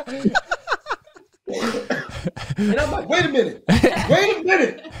 And I'm like, wait a minute.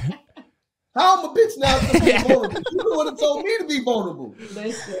 How am a bitch now to be vulnerable? You the one that told me to be vulnerable.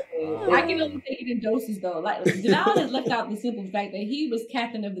 Listen, I can only take it in doses though. Like Devale has left out the simple fact that he was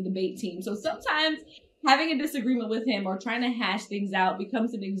captain of the debate team. So sometimes having a disagreement with him or trying to hash things out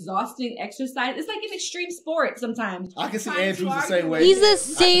becomes an exhausting exercise. It's like an extreme sport sometimes. I can see Andrew's the same way. He's the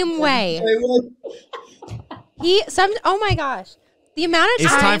same way. Oh my gosh. The amount of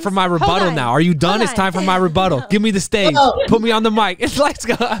times. It's time for my rebuttal now. Are you done? It's time for my rebuttal. Give me the stage. Put me on the mic. Let's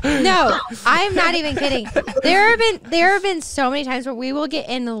go. No, I am not even kidding. There have been so many times where we will get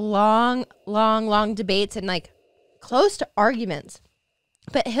in long debates and like close to arguments.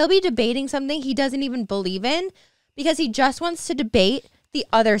 But he'll be debating something he doesn't even believe in because he just wants to debate the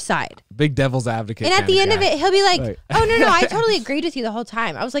other side. Big devil's advocate. And at the end of it, he'll be like, oh, no, I totally agreed with you the whole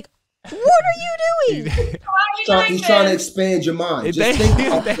time. I was like, what are you doing? He's trying to expand your mind. Just think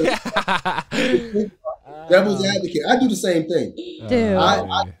about it. Devil's advocate. I do the same thing. Dude. I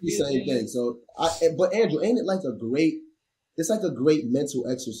do the same thing. So, but Andrew, ain't it like it's like a great mental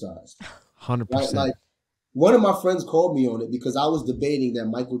exercise. 100%. Right? Like, one of my friends called me on it because I was debating that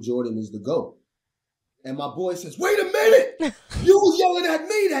Michael Jordan is the GOAT. And my boy says, wait a minute! You was yelling at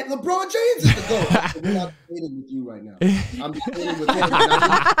me that LeBron James is the GOAT. We're not debating with you right now. I'm debating with him.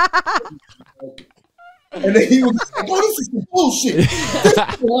 And then he was like, oh, this is some bullshit.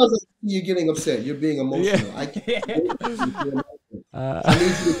 I was like, you're getting upset. You're being emotional. Yeah. I can't. I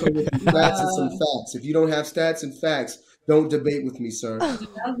need you to come with some stats and some facts. If you don't have stats and facts, don't debate with me, sir.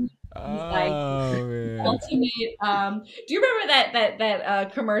 Ultimate. Do you remember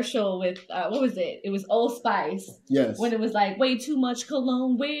that commercial with what was it? It was Old Spice. Yes. When it was like way too much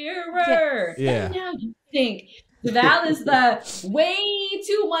cologne wearer. Yeah. And now you think Devale is the way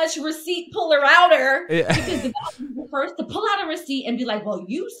too much receipt puller outer because Devale was the first to pull out a receipt and be like, "Well,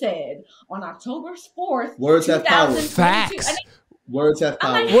 you said on October 4th, words have power. Facts. Words have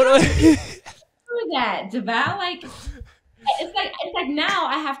power. I'm like, what? That Devale like. It's like now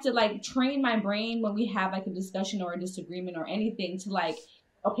I have to like train my brain when we have like a discussion or a disagreement or anything to like,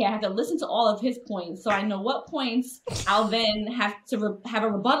 okay, I have to listen to all of his points so I know what points I'll then have to have a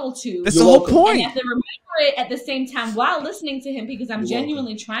rebuttal to. That's the whole point. And I have to remember it at the same time while listening to him because I'm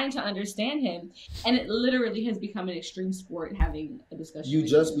genuinely trying to understand him. And it literally has become an extreme sport having a discussion. You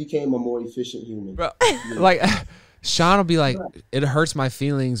just became a more efficient human. Bro, like Shawn will be like, it hurts my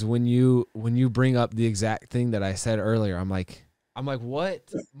feelings when you bring up the exact thing that I said earlier. I'm like,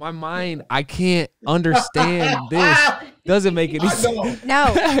 what? My mind, I can't understand this. Doesn't make any sense.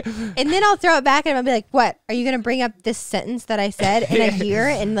 No. And then I'll throw it back and I'll be like, what? Are you going to bring up this sentence that I said in a year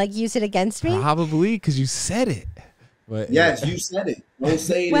and like use it against me? Probably because you said it. But yes, you said it. Don't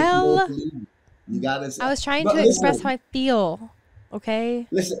say it. Well, you gotta say. I was trying to express how I feel. Okay.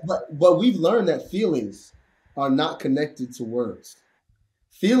 Listen, but we've learned that feelings are not connected to words.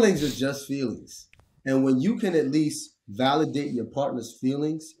 Feelings are just feelings. And when you can at least validate your partner's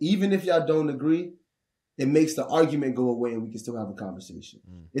feelings, even if y'all don't agree, it makes the argument go away and we can still have a conversation.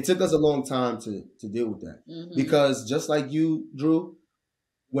 It took us a long time to deal with that. Because just like you, Drew,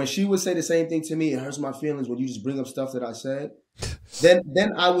 when she would say the same thing to me, it hurts my feelings when you just bring up stuff that I said,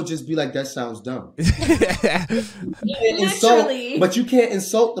 then I would just be like, that sounds dumb. But you can't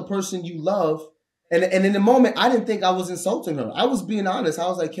insult the person you love. And in the moment, I didn't think I was insulting her. I was being honest. I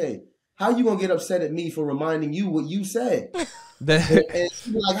was like, hey, how you going to get upset at me for reminding you what you said? And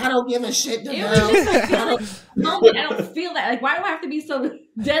she'd be like, I don't give a shit. I don't feel that. Like, why do I have to be so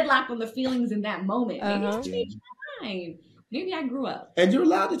deadlocked on the feelings in that moment? Maybe I changed my mind. Maybe I grew up. And you're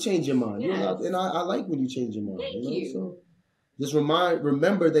allowed to change your mind. Yes. You're allowed, and I like when you change your mind. Thank you. So just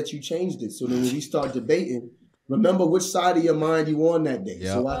remember that you changed it. So then when we start debating, remember which side of your mind you on that day.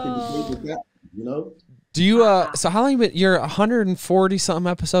 So I can debate with that. You know? Do you so how long you been? You're 140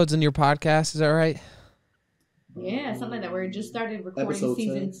 something episodes in your podcast, is that right? Yeah, something that we're just started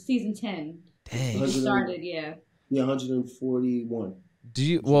recording season 10. Dang. We just started, yeah. Yeah, 141. Do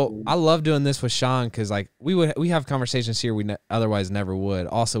you? Well, I love doing this with Shawn because like we have conversations here we otherwise never would.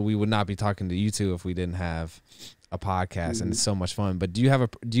 Also, we would not be talking to you two if we didn't have a podcast, and it's so much fun. But do you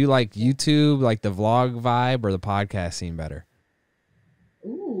like YouTube, like the vlog vibe, or the podcast scene better?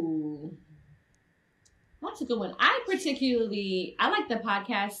 Ooh. that's a good one. I like the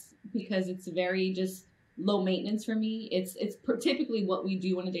podcast because it's very just low maintenance for me. It's typically what we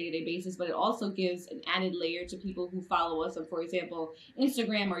do on a day-to-day basis, but it also gives an added layer to people who follow us on, for example,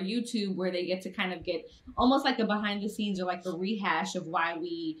 Instagram or YouTube, where they get to kind of get almost like a behind the scenes or like a rehash of why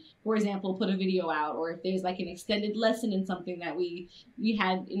we, for example, put a video out, or if there's like an extended lesson in something that we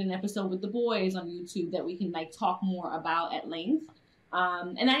had in an episode with the boys on YouTube that we can like talk more about at length.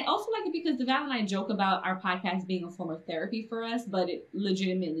 And I also like it because Devale and I joke about our podcast being a form of therapy for us, but it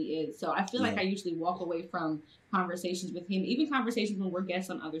legitimately is. So I feel like I usually walk away from conversations with him, even conversations when we're guests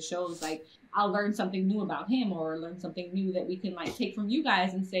on other shows. Like I'll learn something new about him or learn something new that we can like take from you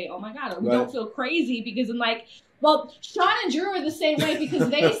guys and say, oh my God, or we don't feel crazy because I'm like, well, Shawn and Drew are the same way because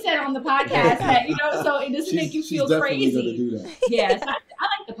they said on the podcast that, so it doesn't make you feel crazy. Gonna do that. Yeah, so I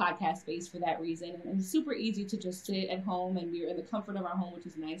like the podcast space for that reason. And it's super easy to just sit at home and we're in the comfort of our home, which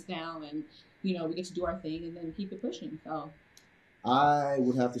is nice now. And, we get to do our thing and then keep it pushing. So I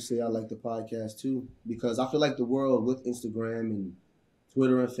would have to say I like the podcast too, because I feel like the world with Instagram and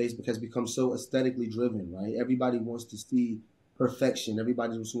Twitter and Facebook has become so aesthetically driven, right? Everybody wants to see perfection.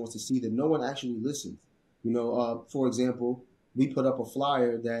 Everybody just wants to see that no one actually listens. For example, we put up a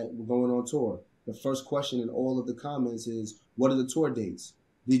flyer that we're going on tour. The first question in all of the comments is, what are the tour dates?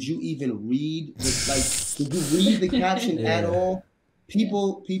 Did you even read did you read the caption at all?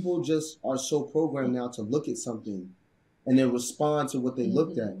 People just are so programmed now to look at something and then respond to what they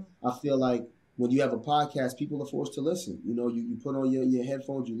looked at. I feel like when you have a podcast, people are forced to listen. You put on your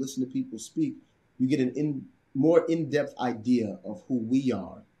headphones, you listen to people speak, you get an more in-depth idea of who we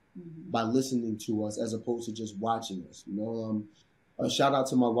are by listening to us as opposed to just watching us. A shout out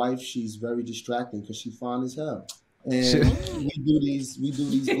to my wife. She's very distracting because she's fine as hell. And we do these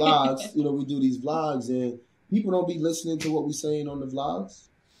vlogs, we do these vlogs and people don't be listening to what we're saying on the vlogs.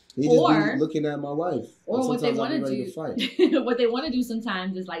 They just be looking at my wife. Or what they want to do. What they want to do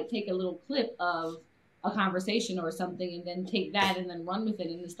sometimes is like take a little clip of a conversation or something and then take that and then run with it.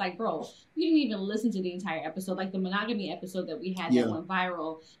 And it's like, bro, you didn't even listen to the entire episode. Like the monogamy episode that we had that went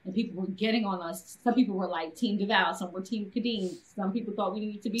viral and people were getting on us. Some people were like Team Devale, some were Team Khadeen. Some people thought we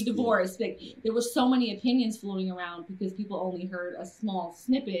needed to be divorced. Like, there were so many opinions floating around because people only heard a small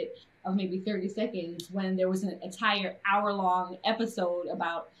snippet of maybe 30 seconds when there was an entire hour-long episode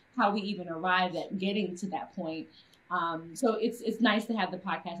about how we even arrived at getting to that point. So it's nice to have the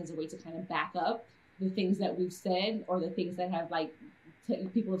podcast as a way to kind of back up the things that we've said or the things that have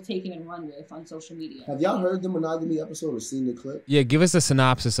people have taken and run with on social media. Have y'all heard the monogamy episode or seen the clip? Yeah, give us a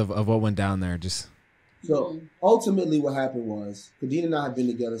synopsis of what went down there. So ultimately what happened was Khadeen and I have been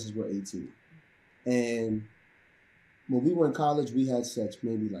together since we're 18. And when we were in college, we had sex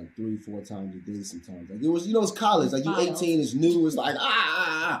maybe like 3-4 times a day sometimes. Like it was, it's college. Like you 18, it's new. It's like,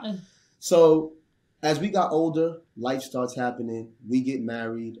 So as we got older, life starts happening. We get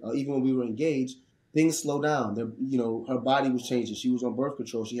married. Even when we were engaged, things slow down. Her body was changing. She was on birth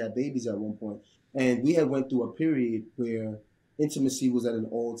control. She had babies at one point. And we had went through a period where intimacy was at an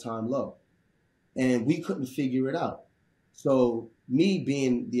all-time low. And we couldn't figure it out. So me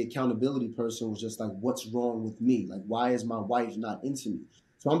being the accountability person was just like, what's wrong with me? Like, why is my wife not into me?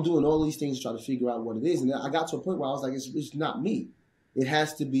 So I'm doing all these things to try to figure out what it is. And I got to a point where I was like, it's not me. It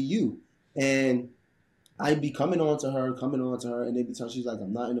has to be you. And I'd be coming on to her, and they'd be telling she's like,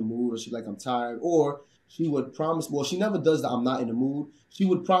 I'm not in the mood, or she's like, I'm tired. Or she would promise, well, she never does that I'm not in the mood. She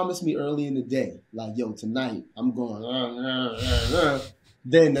would promise me early in the day, like, yo, tonight I'm going,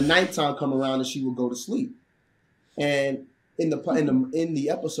 Then the nighttime come around and she would go to sleep. And in the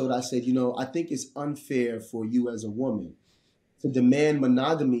episode, I said, I think it's unfair for you as a woman to demand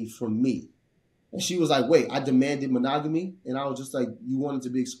monogamy from me. And she was like, wait, I demanded monogamy? And I was just like, you wanted to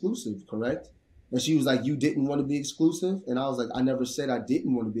be exclusive, correct? And she was like, you didn't want to be exclusive? And I was like, I never said I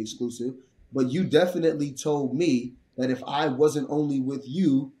didn't want to be exclusive, but you definitely told me that if I wasn't only with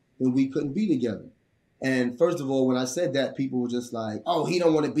you, then we couldn't be together. And first of all, when I said that, people were just like, oh, he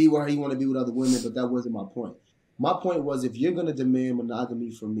don't want to be with her, he want to be with other women, but that wasn't my point. My point was, if you're going to demand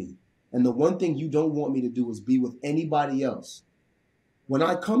monogamy from me, and the one thing you don't want me to do is be with anybody else, when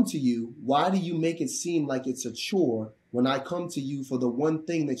I come to you, why do you make it seem like it's a chore when I come to you for the one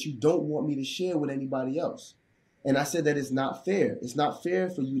thing that you don't want me to share with anybody else? And I said that it's not fair. It's not fair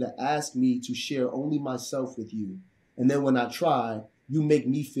for you to ask me to share only myself with you. And then when I try, you make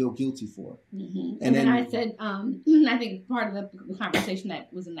me feel guilty for it. Mm-hmm. And then I said, I think part of the conversation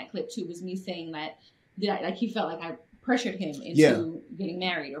that was in that clip too was me saying that he felt like I pressured him into getting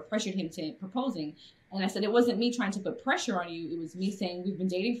married or pressured him to proposing. And I said, it wasn't me trying to put pressure on you. It was me saying, we've been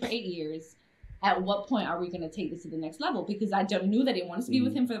dating for 8 years. at what point are we going to take this to the next level? Because I knew that I wanted to be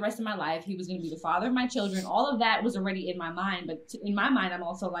with him for the rest of my life. He was going to be the father of my children. All of that was already in my mind. But in my mind, I'm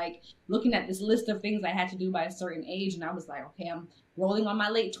also like looking at this list of things I had to do by a certain age. And I was like, okay, I'm rolling on my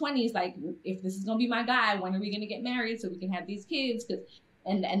late 20s. Like, if this is going to be my guy, when are we going to get married so we can have these kids?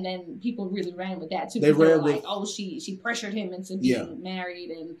 And then people really ran with that too. They were like, oh, she pressured him into being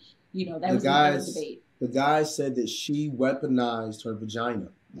married. And, that was another debate. The guy said that she weaponized her vagina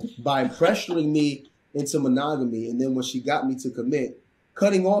by pressuring me into monogamy, and then when she got me to commit,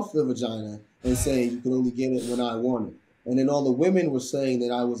 cutting off the vagina and saying you can only get it when I want it. And then all the women were saying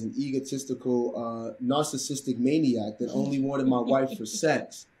that I was an egotistical, narcissistic maniac that only wanted my wife for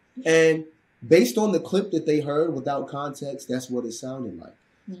sex. And based on the clip that they heard without context, that's what it sounded like.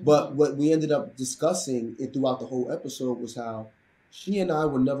 Mm-hmm. But what we ended up discussing throughout the whole episode was how she and I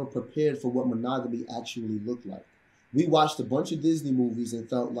were never prepared for what monogamy actually looked like. We watched a bunch of Disney movies and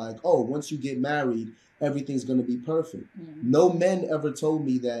felt like, oh, once you get married, everything's going to be perfect. Mm-hmm. No men ever told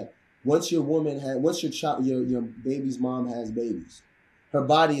me that once your baby's mom has babies, her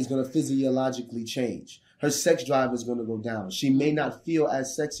body is going to physiologically change. Her sex drive is going to go down. She may not feel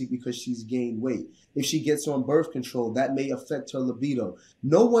as sexy because she's gained weight. If she gets on birth control, that may affect her libido.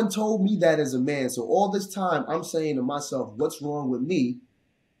 No one told me that as a man. So all this time, I'm saying to myself, what's wrong with me?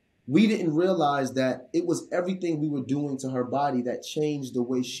 We didn't realize that it was everything we were doing to her body that changed the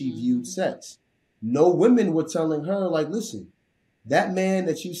way she viewed sex. No women were telling her, like, listen, that man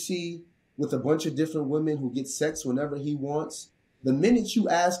that you see with a bunch of different women who get sex whenever he wants, the minute you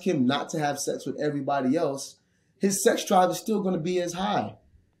ask him not to have sex with everybody else, his sex drive is still going to be as high.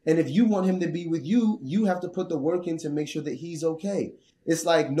 And if you want him to be with you, you have to put the work in to make sure that he's okay. It's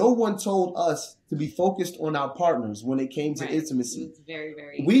like no one told us to be focused on our partners when it came to intimacy. It's very,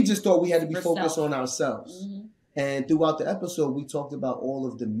 very. We just thought we had to be focused on ourselves. Mm-hmm. And throughout the episode, we talked about all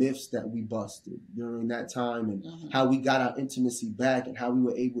of the myths that we busted during that time and how we got our intimacy back and how we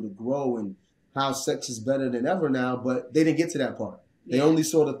were able to grow and how sex is better than ever now. But they didn't get to that part. They only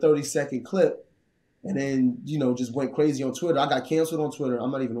saw the 30-second clip. And then, just went crazy on Twitter. I got canceled on Twitter.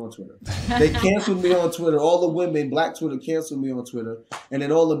 I'm not even on Twitter. They canceled me on Twitter. All the women, Black Twitter, canceled me on Twitter. And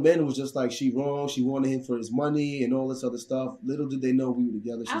then all the men was just like, she wrong. She wanted him for his money and all this other stuff. Little did they know we were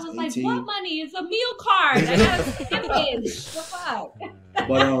together. She's 18. I was like, what money? It's a meal card. I got to skip it. The fuck?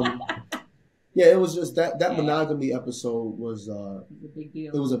 But, yeah, it was just that monogamy episode was a big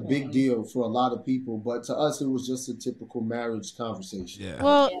deal. It was a big deal for a lot of people. But to us, it was just a typical marriage conversation. Yeah.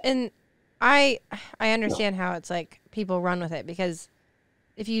 Well, and I understand how it's like people run with it, because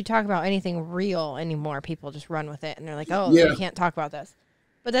if you talk about anything real anymore, people just run with it and they're like, oh, we can't talk about this.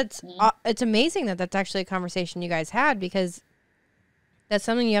 But it's amazing that that's actually a conversation you guys had, because that's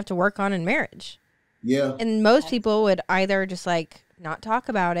something you have to work on in marriage. Yeah. And most people would either just like not talk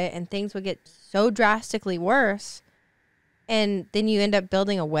about it and things would get so drastically worse. And then you end up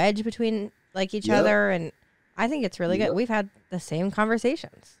building a wedge between like each other. And I think it's really good. We've had the same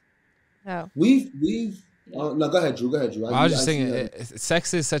conversations. Oh, we've no, go ahead, Drew. I was just saying,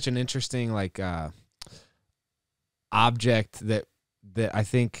 sex is such an interesting object that I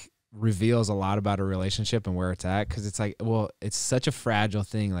think reveals a lot about a relationship and where it's at, because it's like, well, it's such a fragile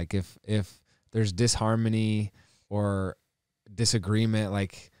thing. Like if there's disharmony or disagreement,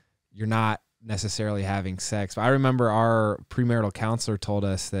 like you're not necessarily having sex. But I remember our premarital counselor told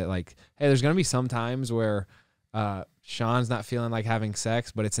us that, like, hey, there's gonna be some times where Sean's not feeling like having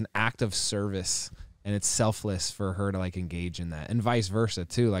sex, but it's an act of service and it's selfless for her to like engage in that, and vice versa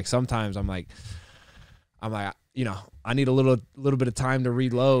too. Like sometimes I'm like, I need a little bit of time to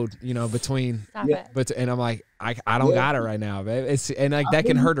reload, between, and I'm like, I don't got it right now, babe. And like that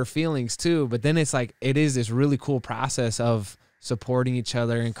can hurt her feelings too. But then it's like, it is this really cool process of supporting each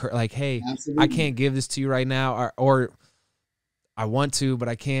other and like, hey, I can't give this to you right now, or I want to, but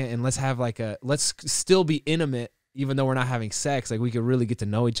I can't. And let's have let's still be intimate, even though we're not having sex. Like we could really get to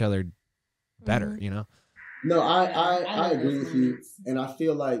know each other better, No, I agree with you. And I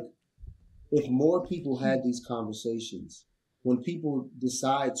feel like if more people had these conversations, when people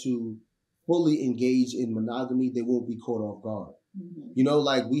decide to fully engage in monogamy, they won't be caught off guard. Mm-hmm.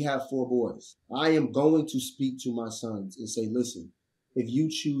 Like we have 4 boys. I am going to speak to my sons and say, listen, if you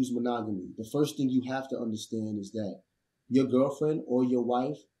choose monogamy, the first thing you have to understand is that your girlfriend or your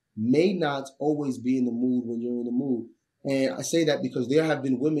wife may not always be in the mood when you're in the mood. And I say that because there have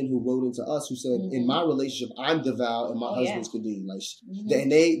been women who wrote into us who said, in my relationship, I'm Devale and my husband's Khadeen.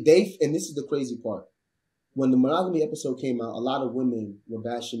 And and this is the crazy part. When the monogamy episode came out, a lot of women were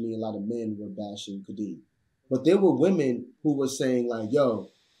bashing me, a lot of men were bashing Khadeen. But there were women who were saying like, yo,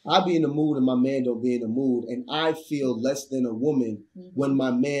 I be in the mood and my man don't be in the mood. And I feel less than a woman when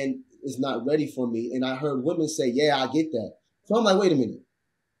my man is not ready for me. And I heard women say, yeah, I get that. So I'm like, wait a minute.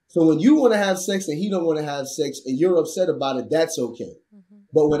 So when you want to have sex and he don't want to have sex and you're upset about it, that's okay.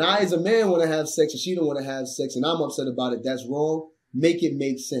 But when I as a man want to have sex and she don't want to have sex and I'm upset about it, that's wrong. Make it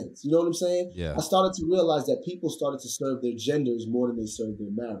make sense. You know what I'm saying? Yeah. I started to realize that people started to serve their genders more than they serve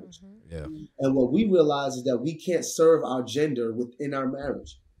their marriage. Yeah. And what we realize is that we can't serve our gender within our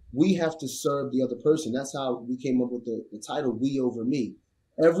marriage. We have to serve the other person. That's how we came up with the title, We Over Me.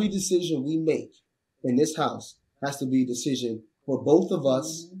 Every decision we make in this house has to be a decision for both of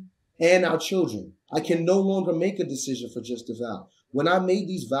us and our children. I can no longer make a decision for just Devale. When I made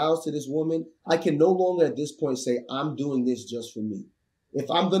these vows to this woman, I can no longer at this point say, I'm doing this just for me.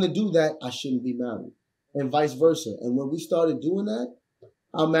 If I'm going to do that, I shouldn't be married, and vice versa. And when we started doing that,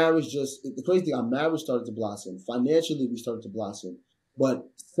 our marriage the crazy thing, our marriage started to blossom. Financially, we started to blossom. But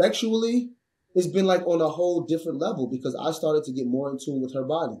sexually, it's been like on a whole different level because I started to get more in tune with her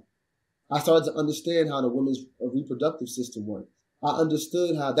body. I started to understand how the woman's reproductive system works. I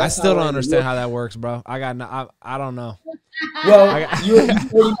understood how that. I still don't understand how that works, bro. I don't know. Well, you're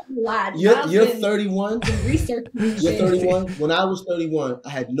 31. Research. You're 31. When I was 31, I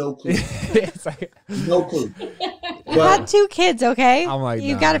had no clue. No clue. You had 2 kids, okay? I'm like,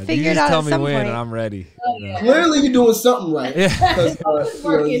 you got to figure it out at some point. And I'm ready. Clearly, you're doing something right. Because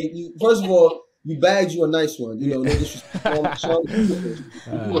first of all, you bagged you a nice one. No disrespect.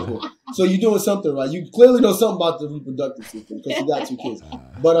 Beautiful. So you're doing something right. You clearly know something about the reproductive system because you got 2 kids.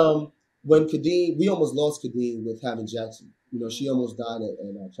 But when Khadeen, we almost lost Khadeen with having Jackson. She almost died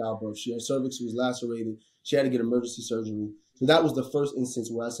at childbirth. Her cervix was lacerated. She had to get emergency surgery. So that was the first instance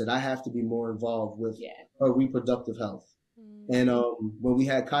where I said, I have to be more involved with her reproductive health. And when we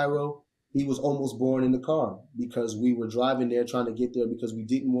had Cairo, he was almost born in the car because we were driving there trying to get there because we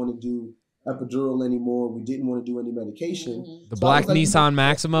didn't want to do epidural anymore. We didn't want to do any medication. The black Nissan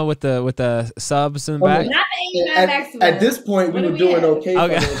Maxima with the subs in the back. Not the 89 Maxima. At this point, we were doing okay.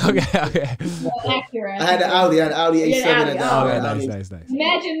 Okay. I had an Audi. I had an Audi A7 at the Audi. Nice.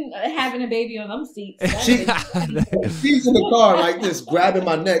 Imagine having a baby on them seats. She's in the car like this, grabbing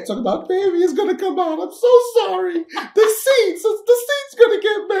my neck, talking about, baby, it's gonna come out. I'm so sorry. The seat's gonna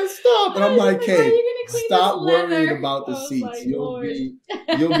get messed up. And I'm like, hey, stop worrying about the seats. Like, you'll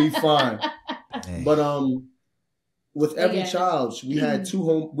be fine. But with every child, we had 2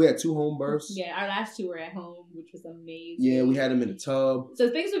 home births. Yeah, our last 2 were at home, which was amazing. Yeah, we had them in a tub. So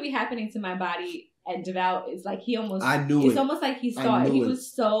things would be happening to my body at Devale. It's like it's almost like he saw it. He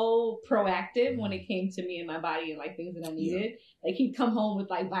was so proactive when it came to me and my body and like things that I needed. Yeah. Like he'd come home with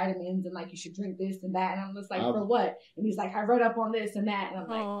like vitamins and like you should drink this and that, and I'm just like, for what? And he's like, I read up on this and that, and I'm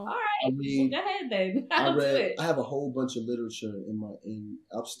like, all right, go ahead then. I have a whole bunch of literature in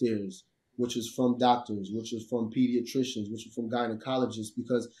upstairs, which is from doctors, which is from pediatricians, which is from gynecologists,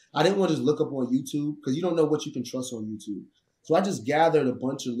 because I didn't want to just look up on YouTube because you don't know what you can trust on YouTube. So I just gathered a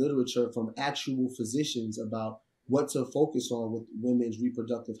bunch of literature from actual physicians about what to focus on with women's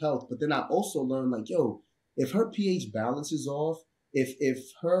reproductive health. But then I also learned like, if her pH balance is off, if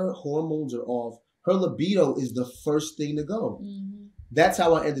her hormones are off, her libido is the first thing to go. Mm-hmm. That's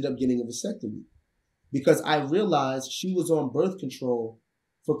how I ended up getting a vasectomy, because I realized she was on birth control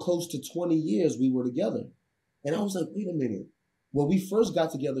for close to 20 years. We were together. And I was like, wait a minute. When we first got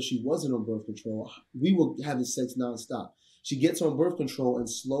together, she wasn't on birth control. We were having sex nonstop. She gets on birth control, and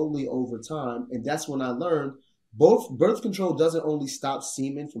slowly over time, and that's when I learned birth control doesn't only stop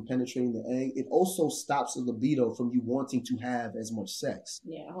semen from penetrating the egg, it also stops the libido from you wanting to have as much sex.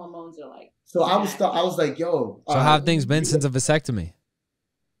 Yeah, hormones are like. So I was like, yo. So how have things been since a vasectomy?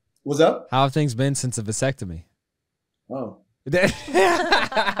 What's up? How have things been since a vasectomy? Oh. This is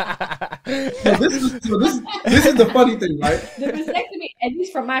the funny thing, right? The vasectomy, at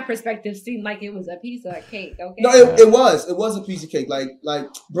least from my perspective, seemed like it was a piece of cake. Okay. No, it was a piece of cake. Like,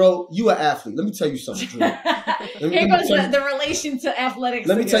 bro, you an athlete. Let me tell you something. Drew. Here goes the relation to athletics.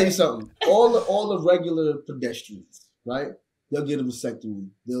 Let me tell you something. All the regular pedestrians, right? They'll get a vasectomy.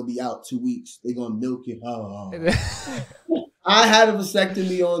 They'll be out 2 weeks. They're gonna milk it. I had a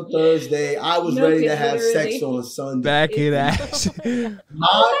vasectomy on Thursday. I was ready to have sex on Sunday. Back in action.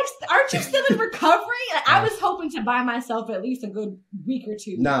 Aren't you still in recovery? I was hoping to buy myself at least a good week or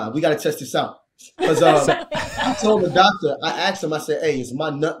 2. Nah, we got to test this out. Because I told the doctor, I asked him, I said, hey, is my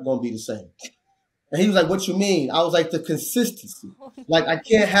nut going to be the same? And he was like, what you mean? I was like, the consistency. Like, I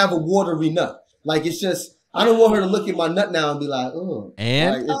can't have a watery nut. Like, it's just... I don't want her to look at my nut now and be like, oh.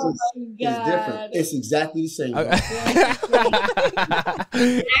 And? Like, it's different. It's exactly the same. Actually,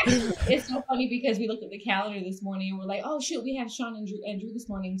 it's so funny because we looked at the calendar this morning and we're like, oh, shoot, we have Shawn and Andrew this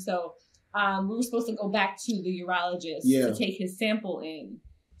morning. So we were supposed to go back to the urologist to take his sample in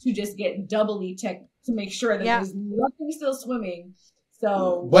to just get doubly checked to make sure that there's nothing still swimming.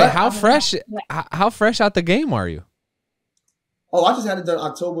 So wait, how fresh out the game are you? Oh, I just had it done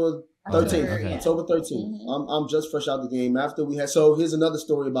October 13th. Okay. October 13th. I'm just fresh out the game. After we had, so here's another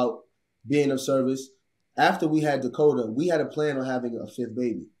story about being of service. After we had Dakota, we had a plan on having a 5th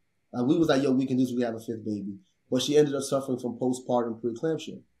baby. We was like, yo, we can do this, we have a 5th baby. But she ended up suffering from postpartum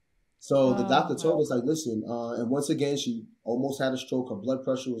preeclampsia. So the doctor told us, like, listen, and once again, she almost had a stroke. Her blood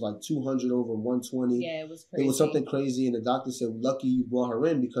pressure was like 200 over 120. Yeah, it was crazy. It was something crazy. And the doctor said, lucky you brought her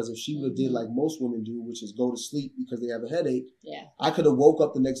in, because if she would have did like most women do, which is go to sleep because they have a headache, I could have woke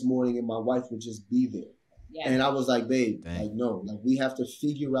up the next morning and my wife would just be there. Yeah. And I was like, babe, like, no, like we have to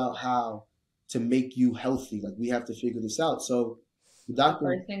figure out how to make you healthy. Like we have to figure this out. So the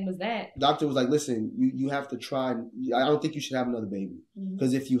first thing was that. Doctor was like, listen, you have to try. I don't think you should have another baby.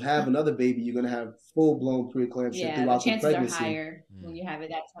 Because if you have another baby, you're going to have full-blown preeclampsia throughout the pregnancy. The chances are higher when you have it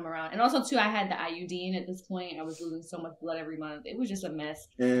that time around. And also, too, I had the IUD in at this point. I was losing so much blood every month. It was just a mess.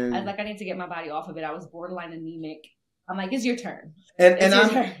 And I was like, I need to get my body off of it. I was borderline anemic. I'm like, it's your turn. And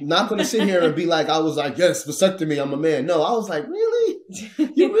I'm not going to sit here and be like, I was like, yes, vasectomy, I'm a man. No, I was like, really?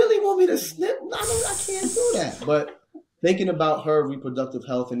 You really want me to snip? I can't do that. But thinking about her reproductive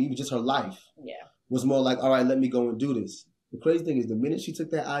health and even just her life was more like, all right, let me go and do this. The crazy thing is the minute she took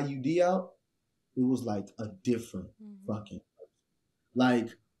that IUD out, it was like a different fucking person. Like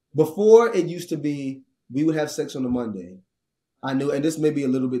before it used to be, we would have sex on a Monday. I knew, and this may be a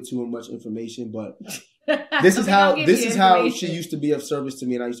little bit too much information, but this is how she used to be of service to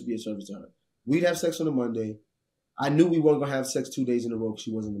me and I used to be of service to her. We'd have sex on a Monday. I knew we weren't going to have sex 2 days in a row because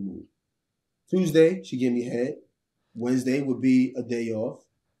she wasn't in the mood. Tuesday, she gave me head. Wednesday would be a day off.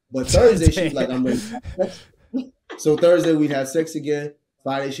 But Thursday, she'd be like, I'm ready. So Thursday, we'd have sex again.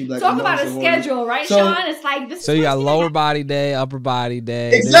 Friday, she'd be like, talk about a schedule, right, Sean? It's like this. So you got lower body day, upper body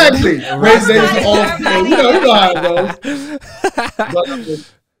day. Exactly. Wednesday's off day. You know how it goes.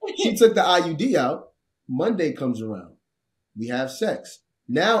 But she took the IUD out. Monday comes around. We have sex.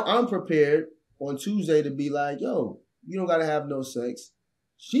 Now I'm prepared on Tuesday to be like, yo, you don't got to have no sex.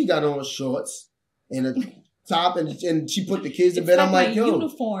 She got on shorts and a top and she put the kids to bed. I'm like, yo.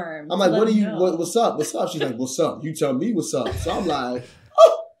 Uniform. I'm like, what's up? What's up? She's like, what's up? You tell me what's up. So I'm like,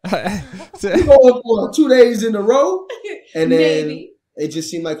 we going for 2 days in a row. And then it just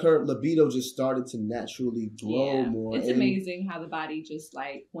seemed like her libido just started to naturally grow more. It's amazing how the body just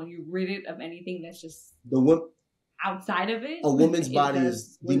like, when you're rid it of anything that's just outside of it. A woman's body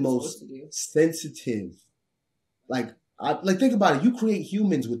is the most sensitive. Like think about it. You create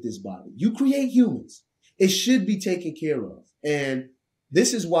humans with this body. You create humans. It should be taken care of. And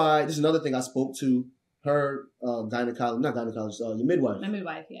this is another thing I spoke to her the midwife. My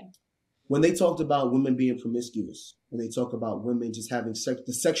midwife, yeah. When they talked about women being promiscuous, when they talk about women just having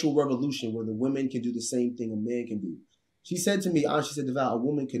the sexual revolution where the women can do the same thing a man can do. She said to me, she said, Devale, a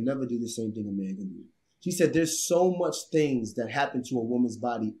woman can never do the same thing a man can do. She said, there's so much things that happen to a woman's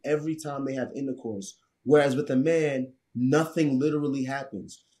body every time they have intercourse, whereas with a man, nothing literally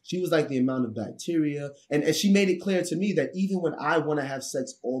happens. She was like the amount of bacteria. And she made it clear to me that even when I want to have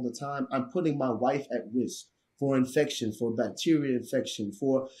sex all the time, I'm putting my wife at risk for infection, for bacteria infection,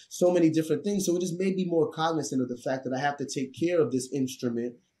 for so many different things. So it just made me more cognizant of the fact that I have to take care of this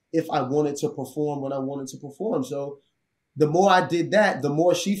instrument if I wanted to perform when I wanted to perform. So the more I did that, the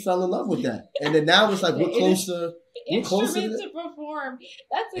more she fell in love with that. And then now it's like we're closer. Instrument to perform.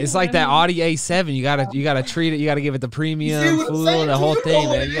 It's like that Audi A7. You gotta treat it. You gotta give it the premium food, the whole thing,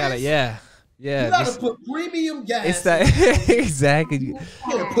 man. You gotta, yeah. You gotta put premium gas. It's that exactly. You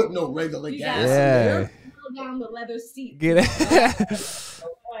can't put no regular gas in there. Down the leather seat. Get it.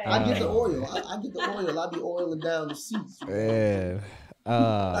 I get the oil. I get the oil. I be oiling down the seats. Man.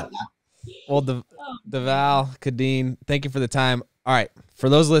 Well, Devale, Khadeen, thank you for the time. All right, for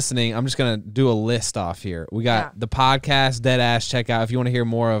those listening, I'm just gonna do a list off here. We got the podcast, Deadass. Check out if you want to hear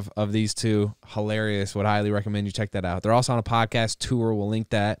more of these two. Hilarious. Would highly recommend you check that out. They're also on a podcast tour. We'll link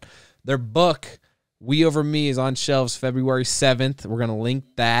that. Their book, We Over Me, is on shelves February 7th. We're gonna link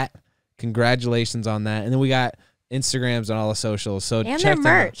that. Congratulations on that. And then we got Instagrams on all the socials. So and check their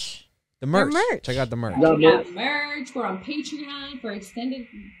merch. The merch. Check out the merch. We got merch. We're on Patreon for extended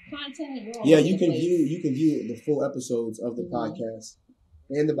content. Yeah, you can view the full episodes of the podcast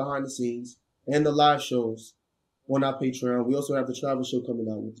and the behind the scenes and the live shows on our Patreon. We also have the travel show coming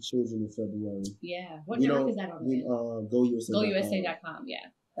out with the children in February. Yeah. What network is that on? GoUSA.com. Yeah.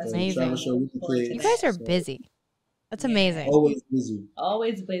 That's amazing. Travel show with the kids. You guys are busy. That's amazing. Always busy.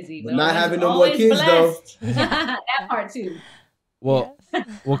 Always busy. But not having no more kids, blessed. Though. That part, too. Well,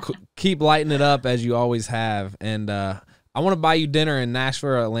 we'll keep lighting it up as you always have. And I want to buy you dinner in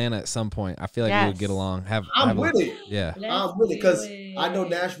Nashville or Atlanta at some point. I feel like we would get along. I'm with it. Yeah. I'm with it because I know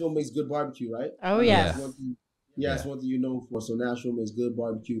Nashville makes good barbecue, right? Oh, yes. It's one thing you're known for. So Nashville makes good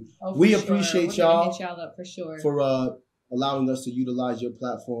barbecue. Oh, we appreciate y'all, hit y'all up for sure. For allowing us to utilize your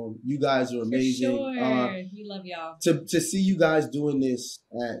platform. You guys are amazing. For sure. We love y'all. To see you guys doing this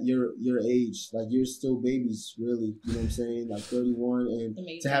at your age, like you're still babies, really. You know what I'm saying? Like 31, and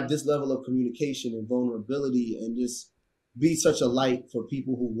to have this level of communication and vulnerability and just be such a light for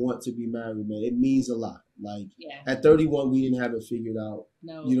people who want to be married, man. It means a lot. Like at 31, we didn't have it figured out.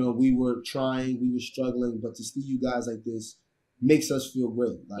 No. You know, we were trying, we were struggling, but to see you guys like this makes us feel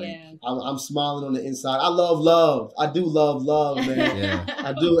great. Like I'm smiling on the inside. I love love. I do love, man. Yeah.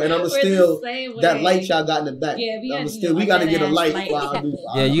 I do, and I'm still that light y'all got in the back. Yeah, we got to get a light.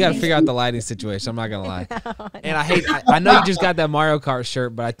 You got to figure out the lighting situation. I'm not gonna lie. And I know you just got that Mario Kart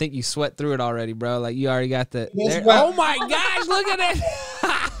shirt, but I think you sweat through it already, bro. Like you already got the. Oh my gosh! Look at it.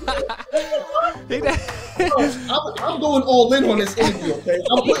 I'm going all in on this interview, okay?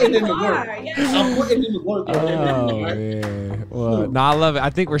 I'm putting in the work. I'm putting in the work on everything, right? Man. Well, no, I love it. I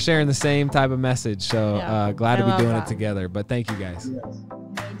think we're sharing the same type of message. So glad to be doing it together. But thank you guys. Yes.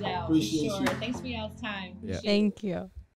 No doubt. Appreciate you. Thanks for y'all's time. Thank you.